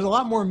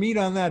lot more meat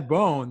on that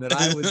bone that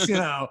I was,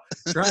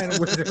 trying to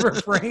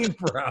refrain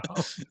from.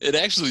 It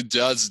actually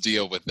does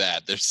deal with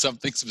that. There's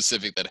something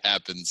specific that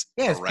happens.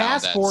 Yeah, his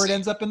passport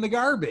ends up in the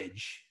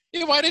garbage.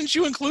 Yeah, why didn't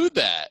you include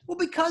that? Well,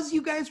 because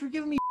you guys were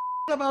giving me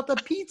about the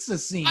pizza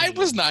scene. I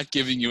was not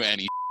giving you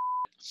any.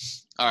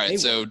 All right,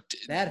 so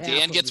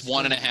Dan gets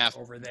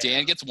 1.5.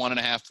 Dan gets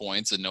 1.5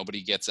 points, and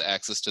nobody gets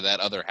access to that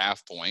other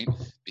half point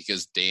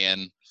because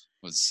Dan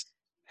was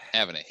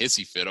having a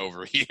hissy fit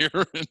over here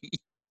and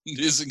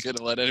isn't going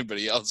to let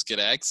anybody else get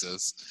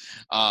access.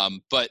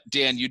 But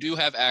Dan, you do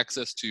have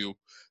access to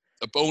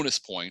a bonus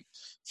point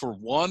for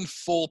 1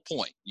 full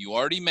point. You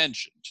already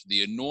mentioned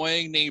the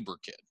annoying neighbor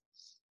kid.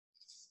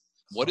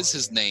 What is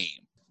his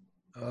name?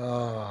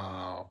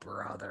 Oh,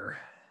 brother.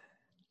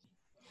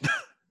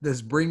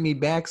 Does bring me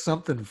back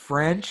something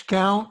French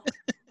count?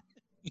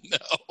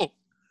 No.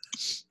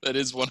 That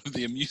is one of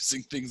the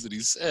amusing things that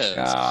he says.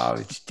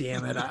 Oh,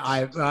 damn it.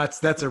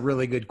 That's a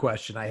really good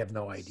question. I have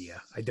no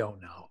idea. I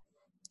don't know.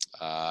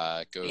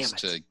 Goes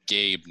to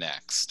Gabe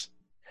next.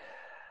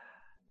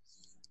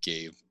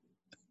 Gabe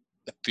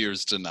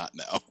appears to not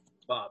know.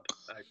 Bob.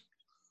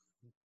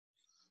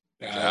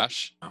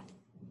 Josh?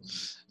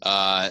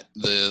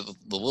 The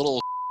little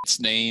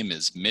name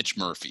is Mitch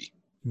Murphy.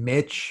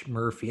 Mitch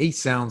Murphy. He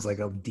sounds like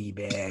a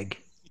D-bag.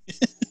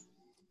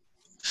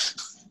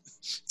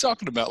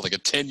 Talking about like a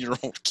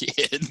 10-year-old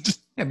kid.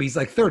 Yeah, but he's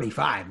like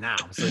 35 now,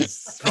 so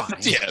it's fine.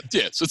 yeah,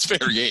 so it's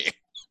fair game.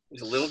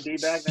 He's a little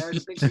D-bag now.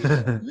 He's a big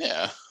D-bag.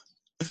 Yeah.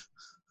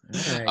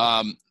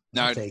 Right.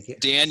 Now,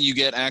 Dan, you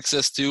get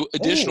access to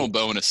additional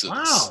bonuses.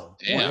 Wow.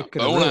 Yeah,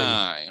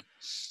 boni.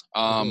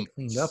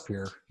 Cleaned up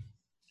here.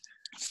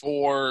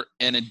 For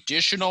an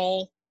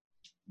additional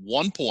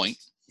 1 point.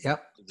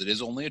 Yep. It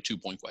is only a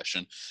 2-point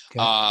question.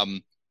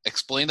 Okay.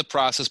 Explain the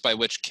process by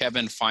which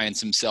Kevin finds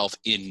himself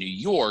in New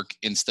York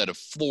instead of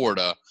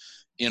Florida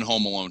in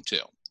Home Alone 2.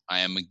 I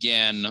am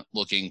again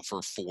looking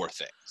for 4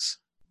 things.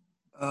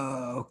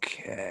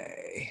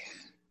 Okay.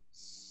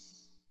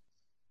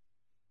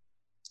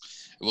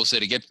 I will say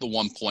to get to the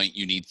 1 point,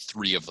 you need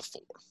 3 of the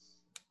 4.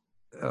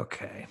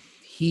 Okay.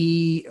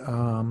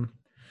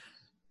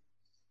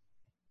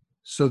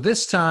 So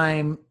this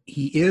time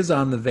he is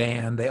on the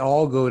van. They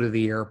all go to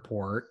the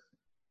airport.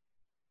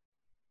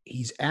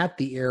 He's at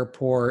the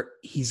airport.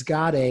 He's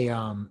got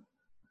a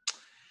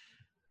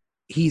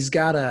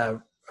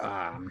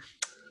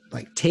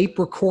like tape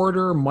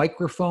recorder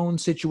microphone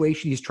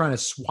situation. He's trying to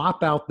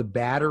swap out the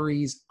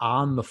batteries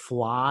on the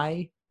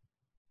fly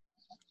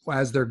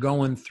as they're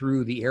going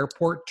through the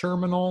airport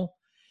terminal.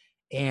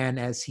 And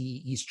as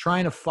he's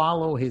trying to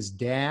follow his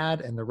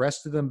dad and the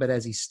rest of them, but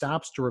as he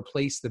stops to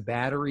replace the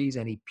batteries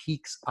and he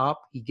peeks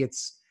up, he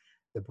gets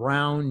the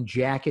brown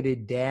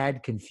jacketed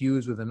dad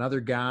confused with another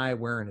guy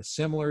wearing a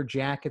similar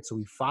jacket. So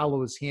he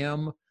follows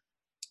him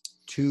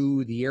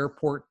to the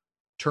airport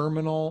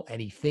terminal and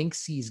he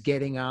thinks he's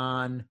getting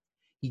on.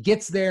 He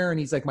gets there and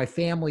he's like, my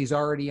family's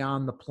already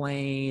on the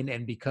plane.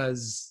 And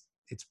because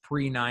it's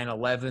pre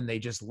 9/11, they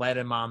just let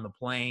him on the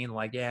plane.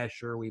 Like, yeah,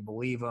 sure, we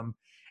believe him.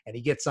 And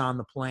he gets on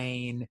the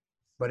plane,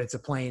 but it's a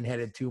plane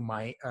headed to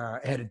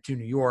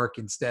New York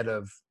instead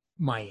of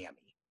Miami.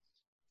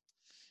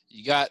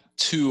 You got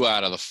 2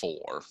 out of the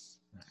 4.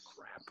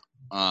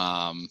 Oh,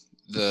 crap.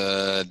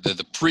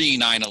 The pre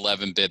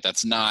 9/11 bit,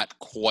 that's not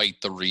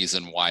quite the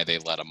reason why they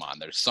let him on.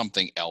 There's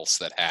something else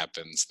that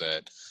happens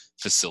that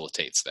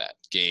facilitates that.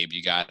 Gabe,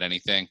 you got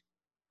anything?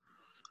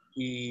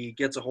 He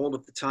gets a hold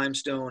of the time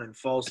stone and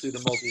falls through the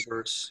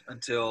multiverse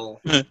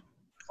until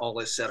all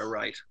is set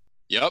aright.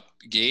 Yep,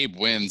 Gabe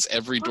wins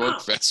every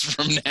Dorkfest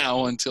from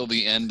now until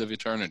the end of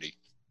eternity.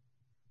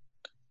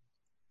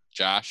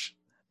 Josh?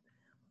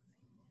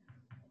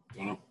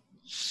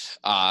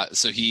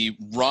 So he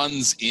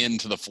runs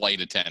into the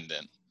flight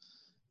attendant,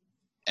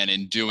 and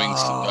in doing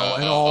so,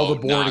 and all the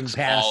boarding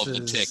passes, all of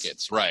the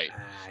tickets, right?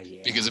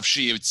 Yeah. Because if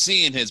she had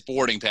seen his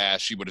boarding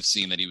pass, she would have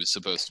seen that he was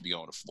supposed to be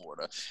going to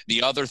Florida.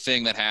 The other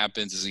thing that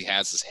happens is he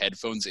has his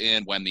headphones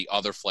in when the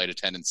other flight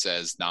attendant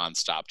says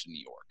nonstop to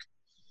New York.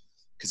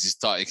 Because he's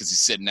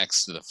sitting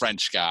next to the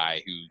French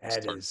guy who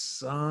is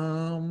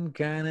some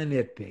kind of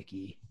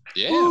nitpicky.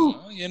 Yeah,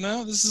 well,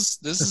 this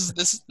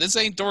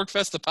ain't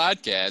Dorkfest the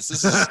podcast.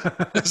 This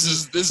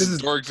is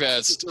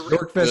Dorkfest.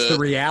 Dorkfest the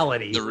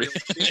reality.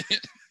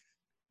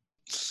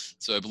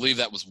 So I believe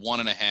that was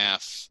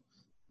 1.5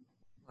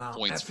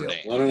 points for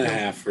Dan.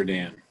 1.5 for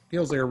Dan.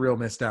 Feels like a real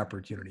missed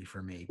opportunity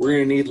for me. We're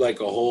gonna need like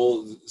a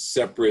whole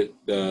separate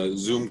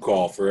Zoom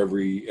call for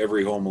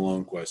every Home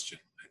Alone question.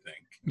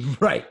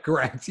 Right,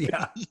 correct,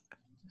 yeah.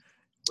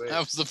 That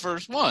was the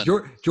first one.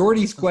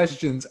 Jordy's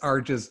questions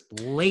are just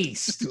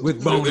laced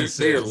with bonuses.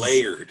 They're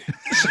layered.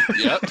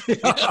 Yep.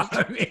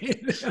 I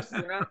mean,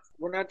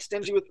 We're not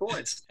stingy with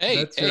points.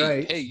 That's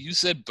right. Hey! You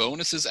said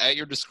bonuses at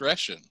your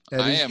discretion.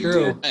 That is I am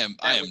true.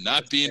 I am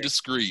not being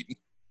discreet.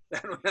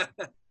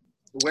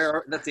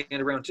 That's the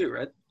end of round 2,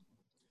 right?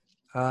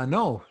 no.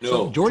 No,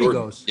 So Jordy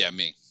Jordan. goes. Yeah,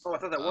 me. Oh, I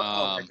thought that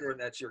was Jordan.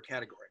 That's your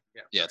category.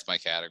 Yeah. Yeah, it's my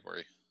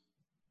category.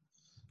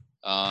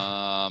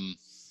 I'm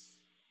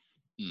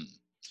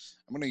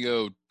gonna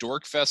go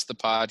Dorkfest the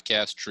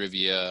podcast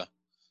trivia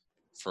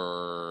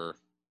for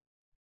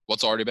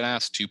what's already been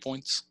asked. 2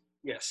 points.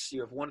 Yes,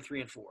 you have 1,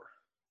 3, and 4.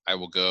 I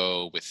will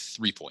go with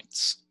 3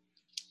 points.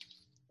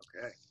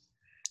 Okay.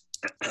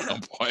 Oh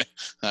boy,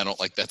 I don't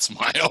like that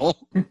smile.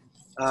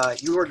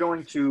 You are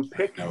going to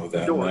pick Know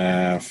that Dork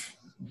laugh.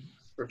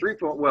 for 3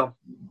 point. Well,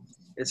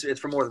 it's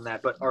for more than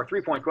that, but our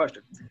 3-point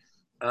question.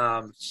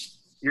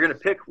 You're going to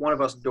pick one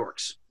of us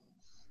dorks.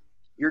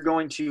 You're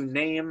going to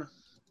name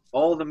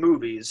all the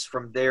movies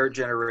from their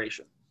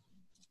generation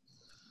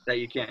that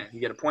you can. You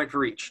get a point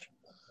for each.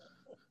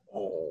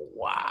 Oh,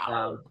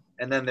 wow.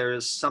 And then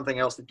there's something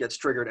else that gets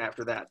triggered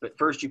after that. But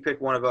first, you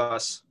pick one of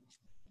us.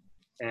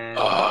 And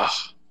All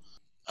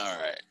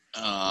right.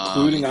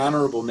 Including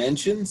honorable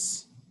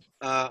mentions?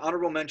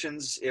 honorable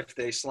mentions, if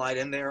they slide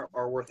in there,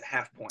 are worth a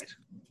half point.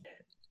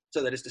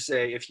 So that is to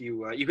say, if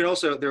you can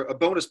also a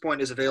bonus point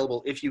is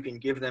available if you can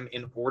give them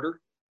in order,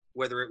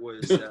 whether it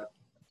was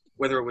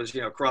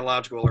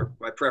chronological or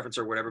by preference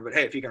or whatever. But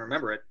hey, if you can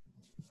remember it,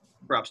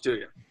 props to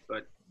you.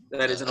 But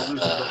that is an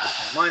illusion.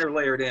 Mine are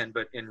layered in,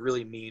 but in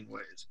really mean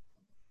ways.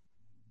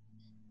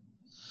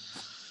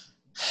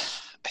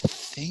 I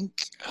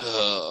think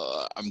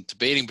I'm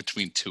debating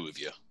between 2 of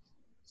you.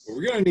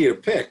 We're gonna need a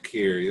pick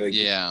here. Like,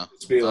 Yeah.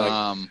 It's be like,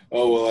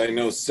 oh well, I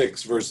know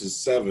 6 versus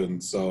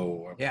 7,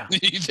 so Yeah.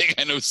 You think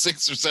I know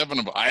 6 or 7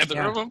 of either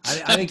Yeah, of them?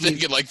 I I'm think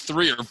thinking like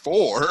 3 or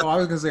 4. Oh, I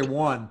was going to say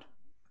 1.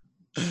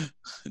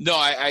 No,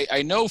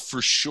 I know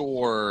for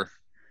sure.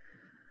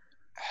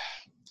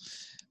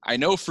 I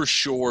know for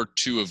sure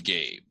 2 of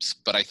Gabe's,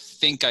 but I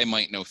think I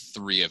might know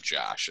 3 of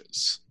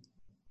Josh's.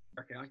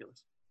 Our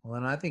calculus. Well,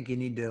 then I think you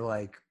need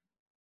to,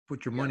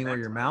 put your money where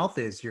your mouth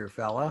is here,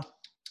 fella.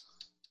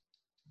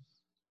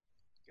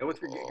 Go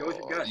with your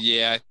gut.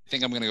 Yeah, I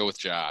think I'm going to go with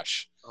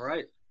Josh. All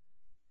right.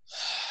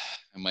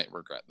 I might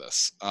regret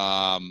this.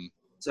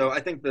 So I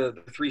think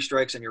the 3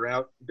 strikes and you're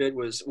out bit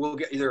was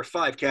there are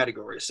 5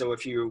 categories. So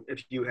if you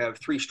have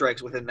 3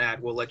 strikes within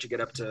that, we'll let you get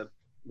up to.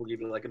 We'll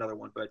give you another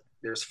one, but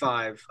there's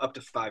up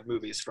to 5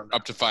 movies from that.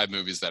 Up to 5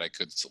 movies that I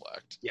could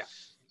select. Yeah.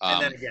 And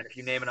then again, if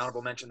you name an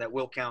honorable mention, that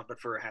will count, but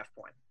for a half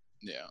point.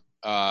 Yeah.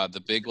 The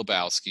Big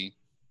Lebowski.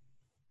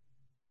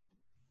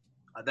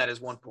 That is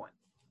 1 point.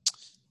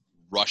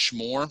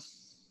 Rushmore.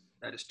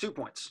 That is 2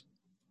 points.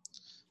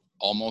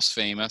 Almost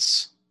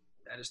Famous.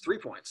 That is 3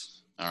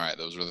 points. All right,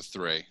 those are the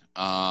 3.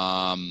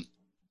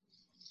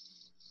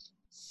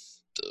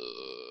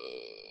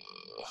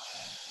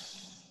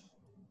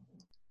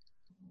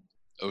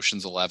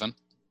 Ocean's 11.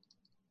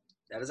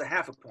 That is a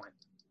half a point.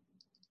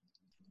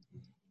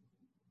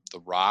 The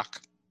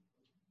Rock.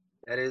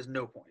 That is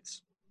no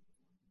points.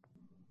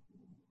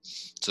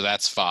 So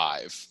that's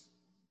 5.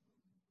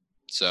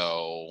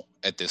 So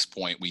at this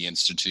point, we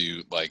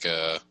institute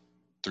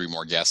 3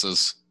 more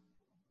guesses.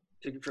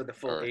 For the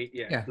full 8,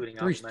 yeah, including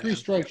 3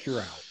 strikes,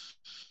 you're out.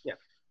 Yeah.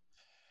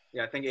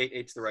 Yeah, I think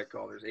 8's the right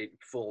call. There's 8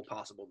 full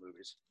possible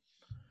movies.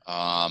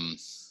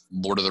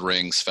 Lord of the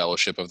Rings,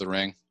 Fellowship of the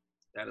Ring.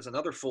 That is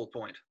another full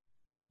point.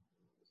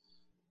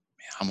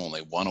 Man, I'm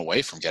only 1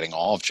 away from getting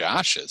all of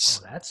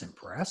Josh's. Oh, that's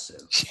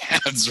impressive. Yeah,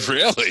 it's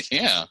really,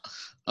 yeah.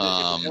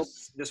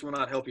 This will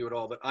not help you at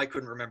all, but I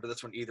couldn't remember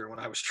this one either when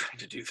I was trying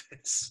to do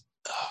this.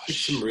 Oh, it's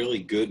some really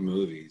good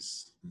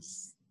movies.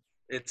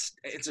 It's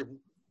a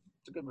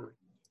good movie.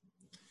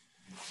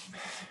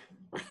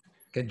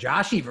 Can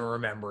Josh even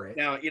remember it?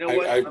 Now, you know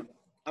what? I'm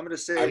going to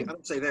say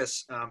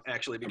this,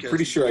 actually, because I'm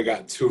pretty sure I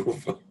got 2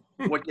 of them.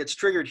 What gets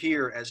triggered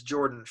here as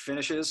Jordan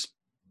finishes,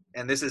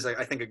 and this is,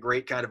 I think, a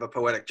great kind of a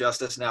poetic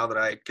justice now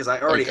because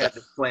I already had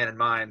this plan in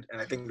mind,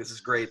 and I think this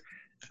is great.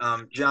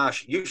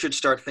 Josh, you should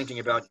start thinking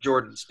about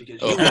Jordan's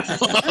because you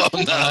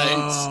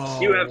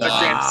nice. You have the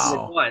chance to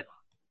what?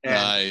 And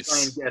Nice. try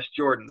and guess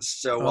Jordan's.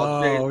 So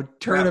while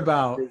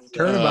turnabout.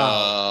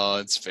 Oh,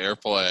 it's fair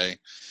play.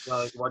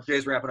 While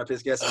Jay's wrapping up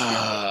his guesses.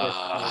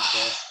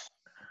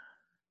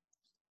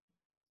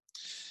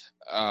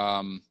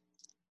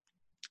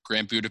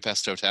 Grand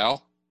Budapest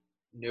Hotel.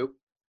 Nope.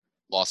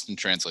 Lost in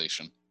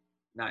Translation.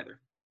 Neither.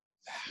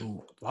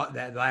 Ooh,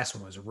 that last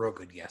one was a real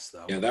good guess,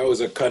 though. Yeah, that was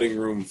a cutting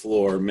room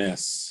floor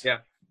miss. Yeah.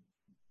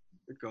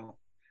 Good call.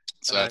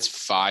 So that's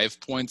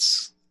 5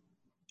 points.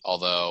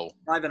 Although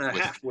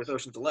 5.5 with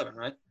Ocean's 11,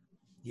 right?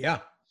 Yeah.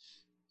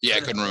 Yeah, I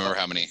couldn't remember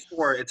how many.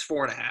 It's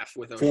 4.5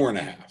 with Ocean's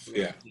 4.5,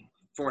 yeah.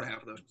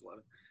 4.5 with Ocean's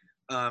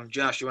 11.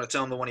 Josh, you want to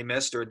tell him the one he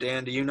missed, or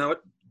Dan, do you know it?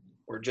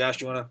 Or Josh,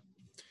 do you want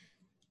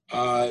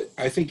to?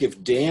 I think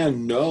if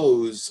Dan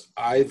knows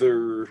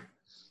either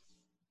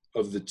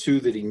of the 2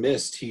 that he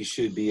missed, he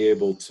should be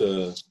able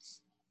to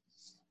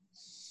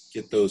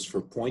get those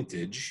for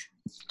pointage.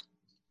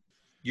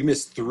 You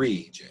missed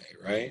 3, Jay,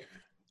 right?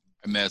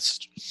 I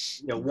missed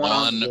one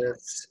on the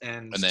list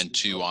and then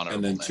 2 honorable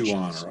and then 2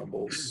 mentions.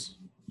 honorables.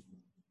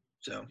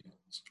 So.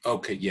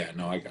 Okay, yeah,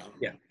 no, I got them.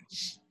 Yeah.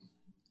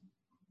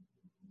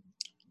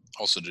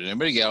 Also, did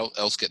anybody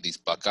else get these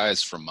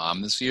Buckeyes from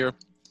Mom this year?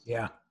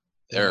 Yeah.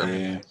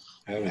 They're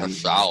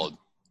solid.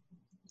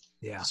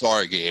 Yeah.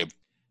 Sorry, Gabe.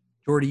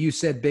 Jordy, you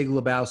said Big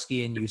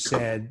Lebowski, and you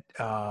said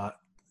that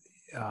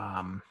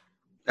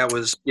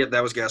was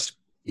guessed.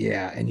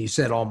 Yeah, and you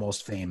said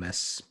Almost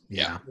Famous.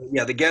 Yeah.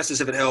 Yeah, the guesses,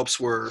 if it helps,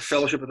 were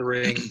Fellowship of the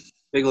Ring,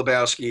 Big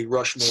Lebowski,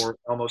 Rushmore,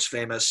 Almost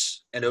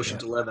Famous, and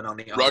Ocean's 11 on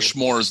the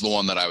Rushmore is the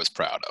one that I was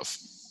proud of.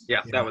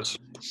 Yeah, that was.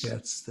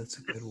 That's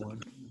a good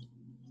one.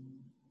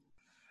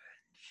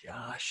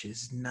 Josh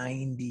is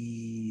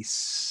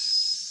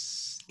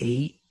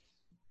 98.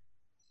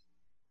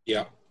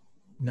 Yeah.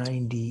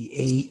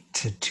 98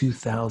 to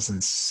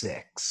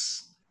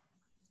 2006.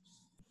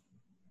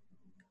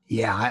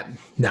 Yeah,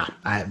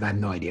 I have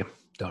no idea.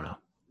 Don't know.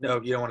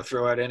 No, you don't want to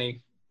throw out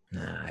any?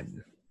 Nah,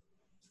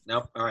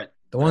 no? All right.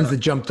 The ones that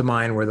jumped to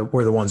mind were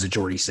the ones that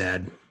Jordy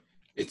said.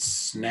 It's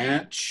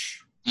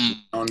Snatch,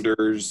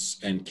 Rounders,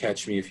 and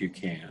Catch Me If You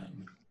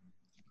Can.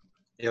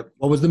 Yep.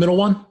 What was the middle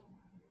one?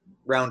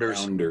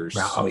 Rounders.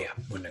 Oh, yeah.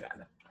 Wouldn't have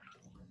gotten it.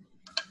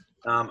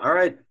 All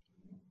right.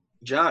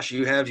 Josh,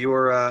 you have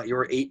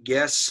your 8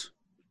 guess,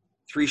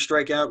 3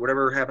 strikeout,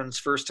 whatever happens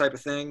first type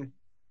of thing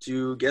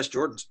to guess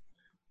Jordan's.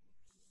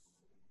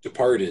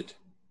 Departed.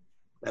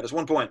 That is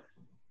 1 point.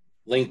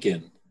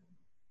 Lincoln.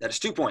 That is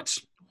 2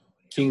 points.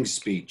 King's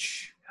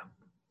Speech.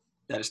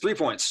 That is 3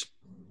 points.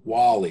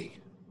 Wally.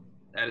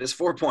 That is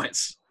 4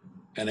 points.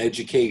 An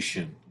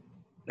Education.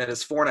 That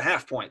is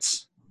 4.5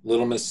 points.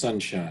 Little Miss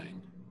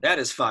Sunshine. That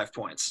is 5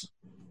 points.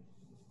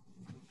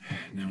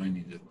 Now I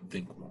need to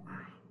think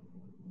more.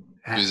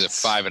 He was at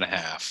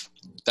 5.5.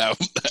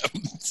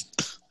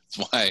 That's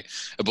why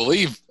I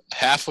believe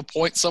half a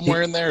point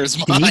somewhere in there is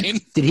mine.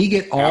 Did he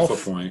get all?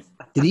 Half a point.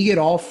 Did he get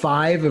all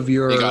 5 of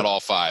your? He got all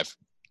 5.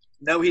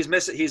 No, he's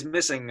missing.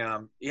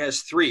 He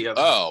has 3 of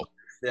them. Oh.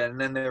 And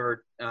then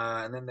there.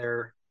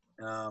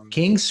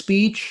 King's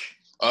Speech.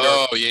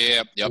 Oh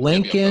yeah. Yep.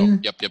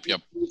 Lincoln. Yep.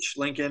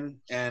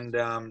 Lincoln and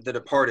The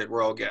Departed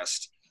were all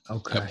guessed.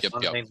 Okay. Yep.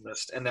 On the main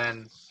list, and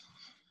then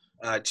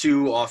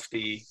 2 off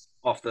the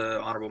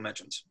honorable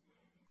mentions.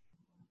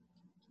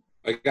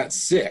 I got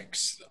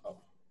 6 though.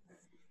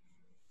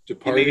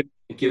 Departed.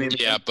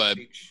 Yeah, but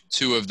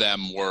 2 of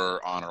them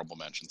were honorable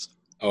mentions.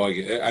 Oh,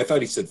 I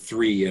thought he said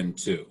 3 and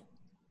 2.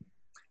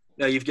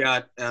 No, you've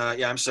got.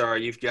 I'm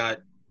sorry. You've got.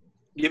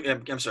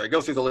 I'm sorry.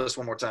 Go through the list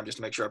one more time just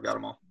to make sure I've got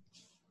them all.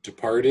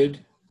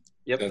 Departed.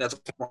 Yep, that's a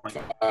point.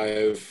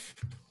 5.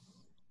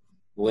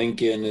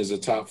 Lincoln is a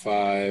top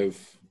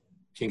 5.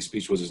 King's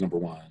Speech was his number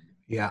 1.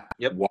 Yeah.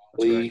 Yep.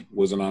 Wally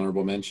was an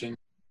honorable mention.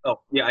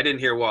 Oh, yeah, I didn't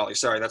hear Wally.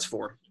 Sorry, that's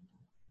 4.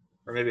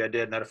 Or maybe I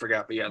did and I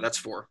forgot, but yeah, that's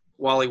 4.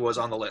 Wally was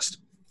on the list.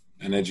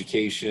 An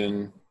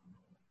Education.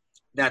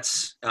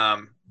 That's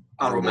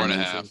honorable 4.5.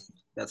 mention.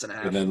 That's an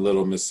half. And then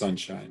Little Miss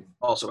Sunshine.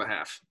 Also a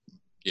half.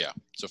 Yeah,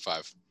 so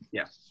 5.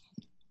 Yeah.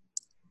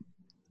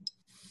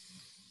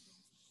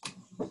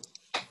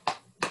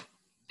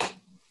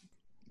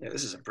 Yeah,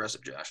 this is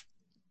impressive, Josh.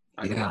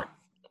 I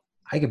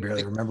can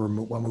barely remember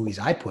what movies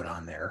I put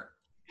on there.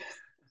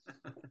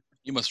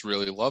 You must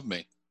really love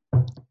me.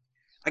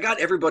 I got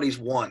everybody's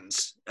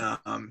ones.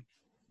 And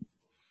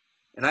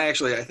I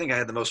think I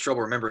had the most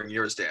trouble remembering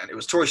yours, Dan. It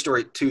was Toy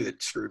Story 2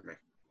 that screwed me.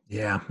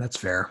 Yeah, that's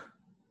fair.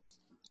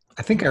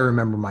 I think I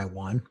remember my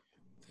 1.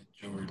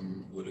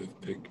 Jordan would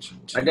have picked.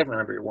 I definitely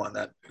remember your 1.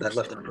 That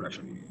left an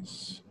impression.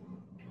 Movies.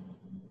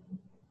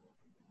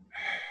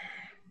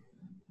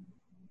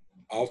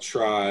 I'll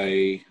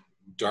try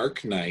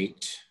Dark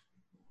Knight.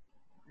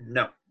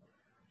 No.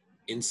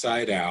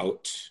 Inside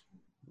Out.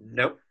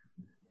 Nope.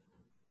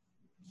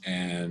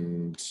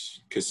 And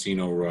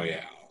Casino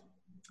Royale.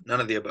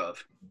 None of the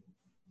above.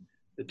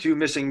 The 2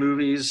 missing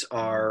movies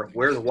are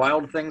Where the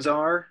Wild Things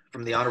Are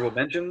from the honorable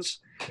mentions.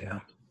 Yeah.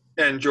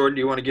 And Jordan,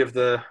 do you want to give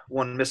the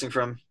one missing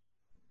from?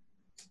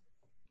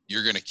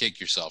 You're gonna kick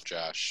yourself,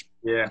 Josh.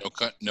 Yeah.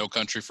 No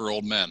Country for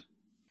Old Men.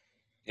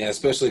 Yeah,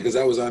 especially because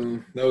that was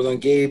on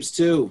Gabe's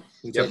too.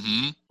 We talked about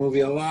the movie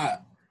a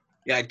lot.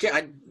 Yeah,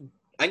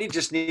 I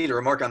just need to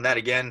remark on that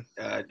again,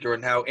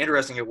 Jordan. How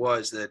interesting it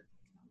was that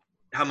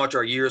how much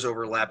our years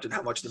overlapped and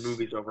how much the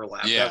movies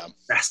overlapped. Yeah, that was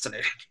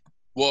fascinating.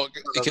 Well,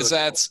 because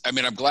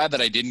I'm glad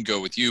that I didn't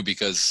go with you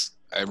because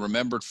I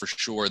remembered for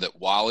sure that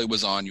Wally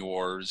was on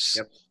yours.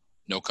 Yep.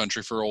 No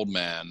Country for Old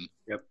Men.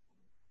 Yep.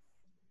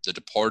 The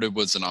Departed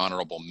was an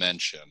honorable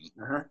mention.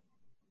 Uh-huh.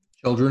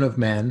 Children of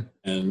Men.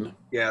 And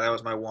yeah, that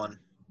was my 1.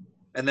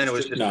 And then it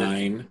was just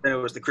 9. then it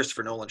was the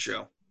Christopher Nolan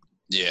show.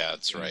 Yeah,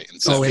 that's right.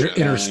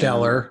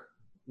 Interstellar.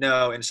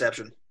 No,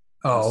 Inception.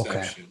 Oh, okay.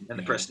 Inception, And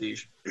The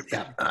Prestige.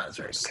 Yeah, that's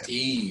right.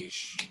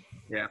 Prestige.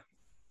 Yeah.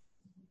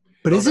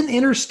 But isn't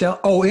Interstellar?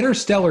 Oh,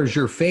 Interstellar's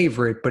your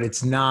favorite, but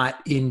it's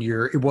not in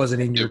your. It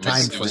wasn't in your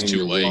time It was frame.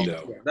 too late.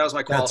 Yeah, that was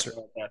my qualifier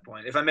at that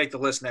point. If I make the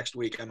list next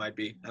week, I might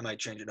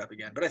change it up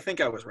again. But I think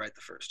I was right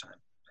the first time.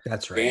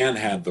 That's right. Dan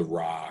had The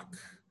Rock.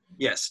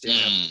 Yes, Dan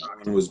had The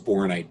Rock. One was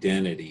Born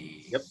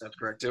Identity. Yep, that's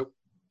correct too.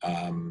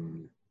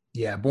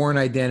 Yeah, Born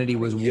Identity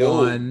was Hill.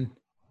 one.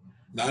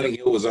 Notting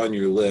Hill was on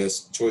your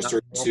list. Toy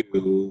Story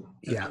 2.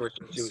 Yeah.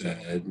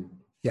 Said.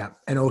 Yeah,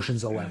 and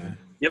Ocean's 11.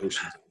 Yep.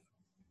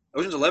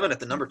 Ocean's 11 at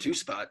the number 2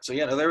 spot. So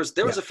yeah, no, there was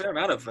a fair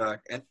amount of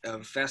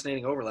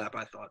fascinating overlap,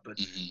 I thought.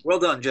 But well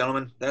done,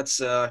 gentlemen.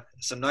 That's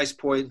some nice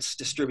points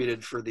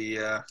distributed for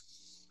the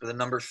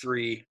number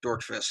 3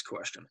 Dorkfest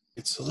question.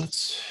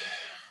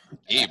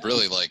 Gabe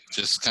really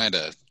just kind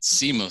of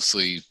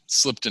seamlessly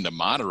slipped into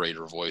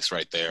moderator voice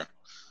right there.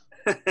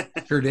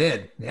 Sure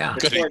did. Yeah.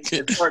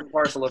 It's part and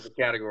parcel of the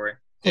category.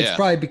 It's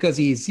probably because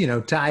he's,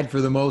 tied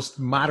for the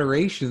most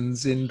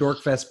moderations in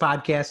Dorkfest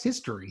podcast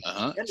history.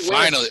 Uh-huh.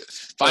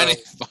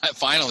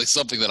 Finally,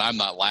 something that I'm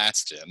not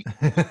last in.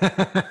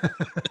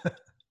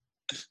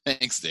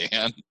 Thanks,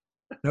 Dan.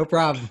 No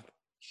problem.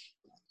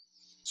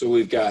 So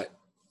we've got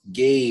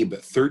Gabe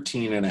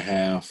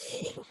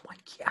 13.5. Oh my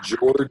God.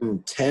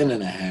 Jordan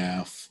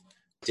 10.5.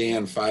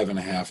 Dan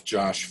 5.5.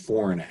 Josh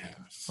 4.5.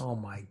 Oh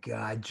my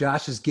God.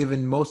 Josh has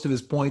given most of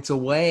his points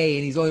away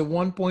and he's only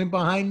 1 point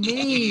behind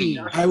me.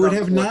 I would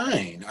have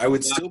 9. I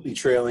would still be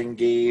trailing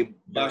Gabe.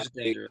 I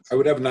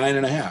would have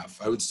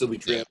 9.5. I would still be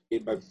trailing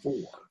Gabe by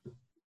 4.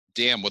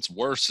 Dan, what's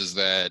worse is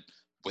that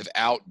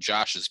without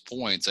Josh's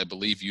points, I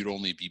believe you'd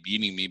only be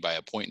beating me by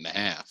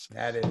 1.5.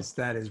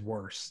 That is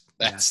worse.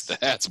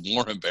 That's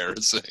more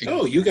embarrassing.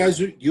 No, you have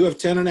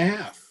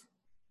 10.5.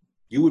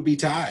 You would be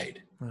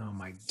tied. Oh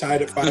my God.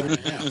 Tied at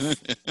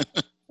 5.5.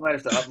 I might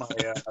have to up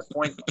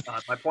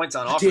my points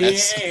on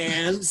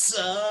offense.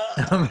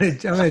 I'm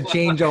gonna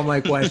change all my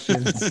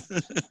questions.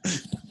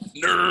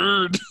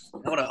 Nerd.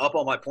 I'm gonna up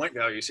all my point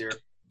values here.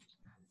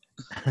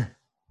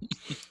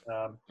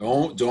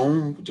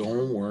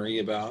 Don't worry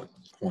about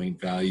point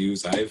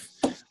values. I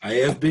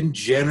have been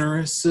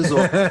generous as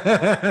always.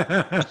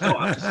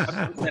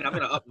 I'm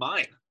gonna up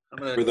mine. I'm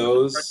gonna for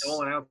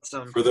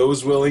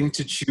those willing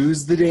to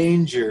choose the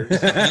danger.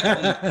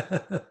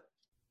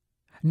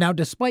 Now,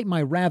 despite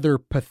my rather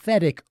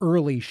pathetic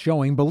early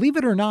showing, believe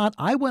it or not,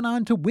 I went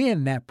on to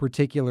win that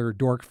particular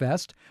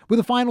Dorkfest with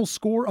a final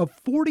score of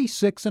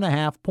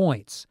 46.5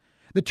 points.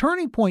 The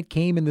turning point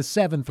came in the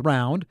 7th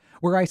round,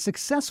 where I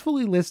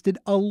successfully listed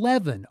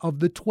 11 of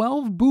the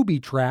 12 booby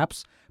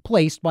traps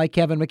placed by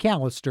Kevin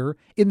McAllister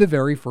in the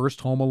very first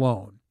Home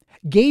Alone.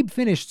 Gabe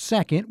finished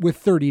second with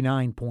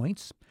 39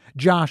 points,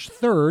 Josh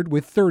third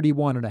with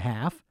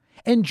 31.5,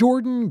 and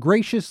Jordan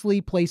graciously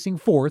placing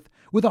fourth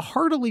with a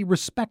heartily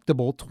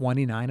respectable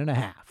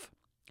 29.5.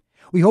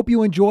 We hope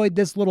you enjoyed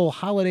this little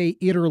holiday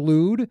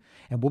interlude,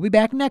 and we'll be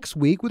back next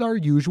week with our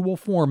usual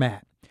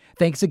format.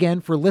 Thanks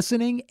again for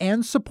listening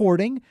and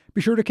supporting.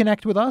 Be sure to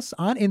connect with us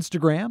on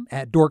Instagram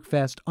at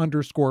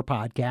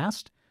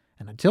Dorkfest_podcast.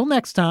 And until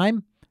next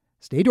time,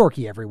 stay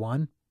dorky,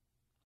 everyone.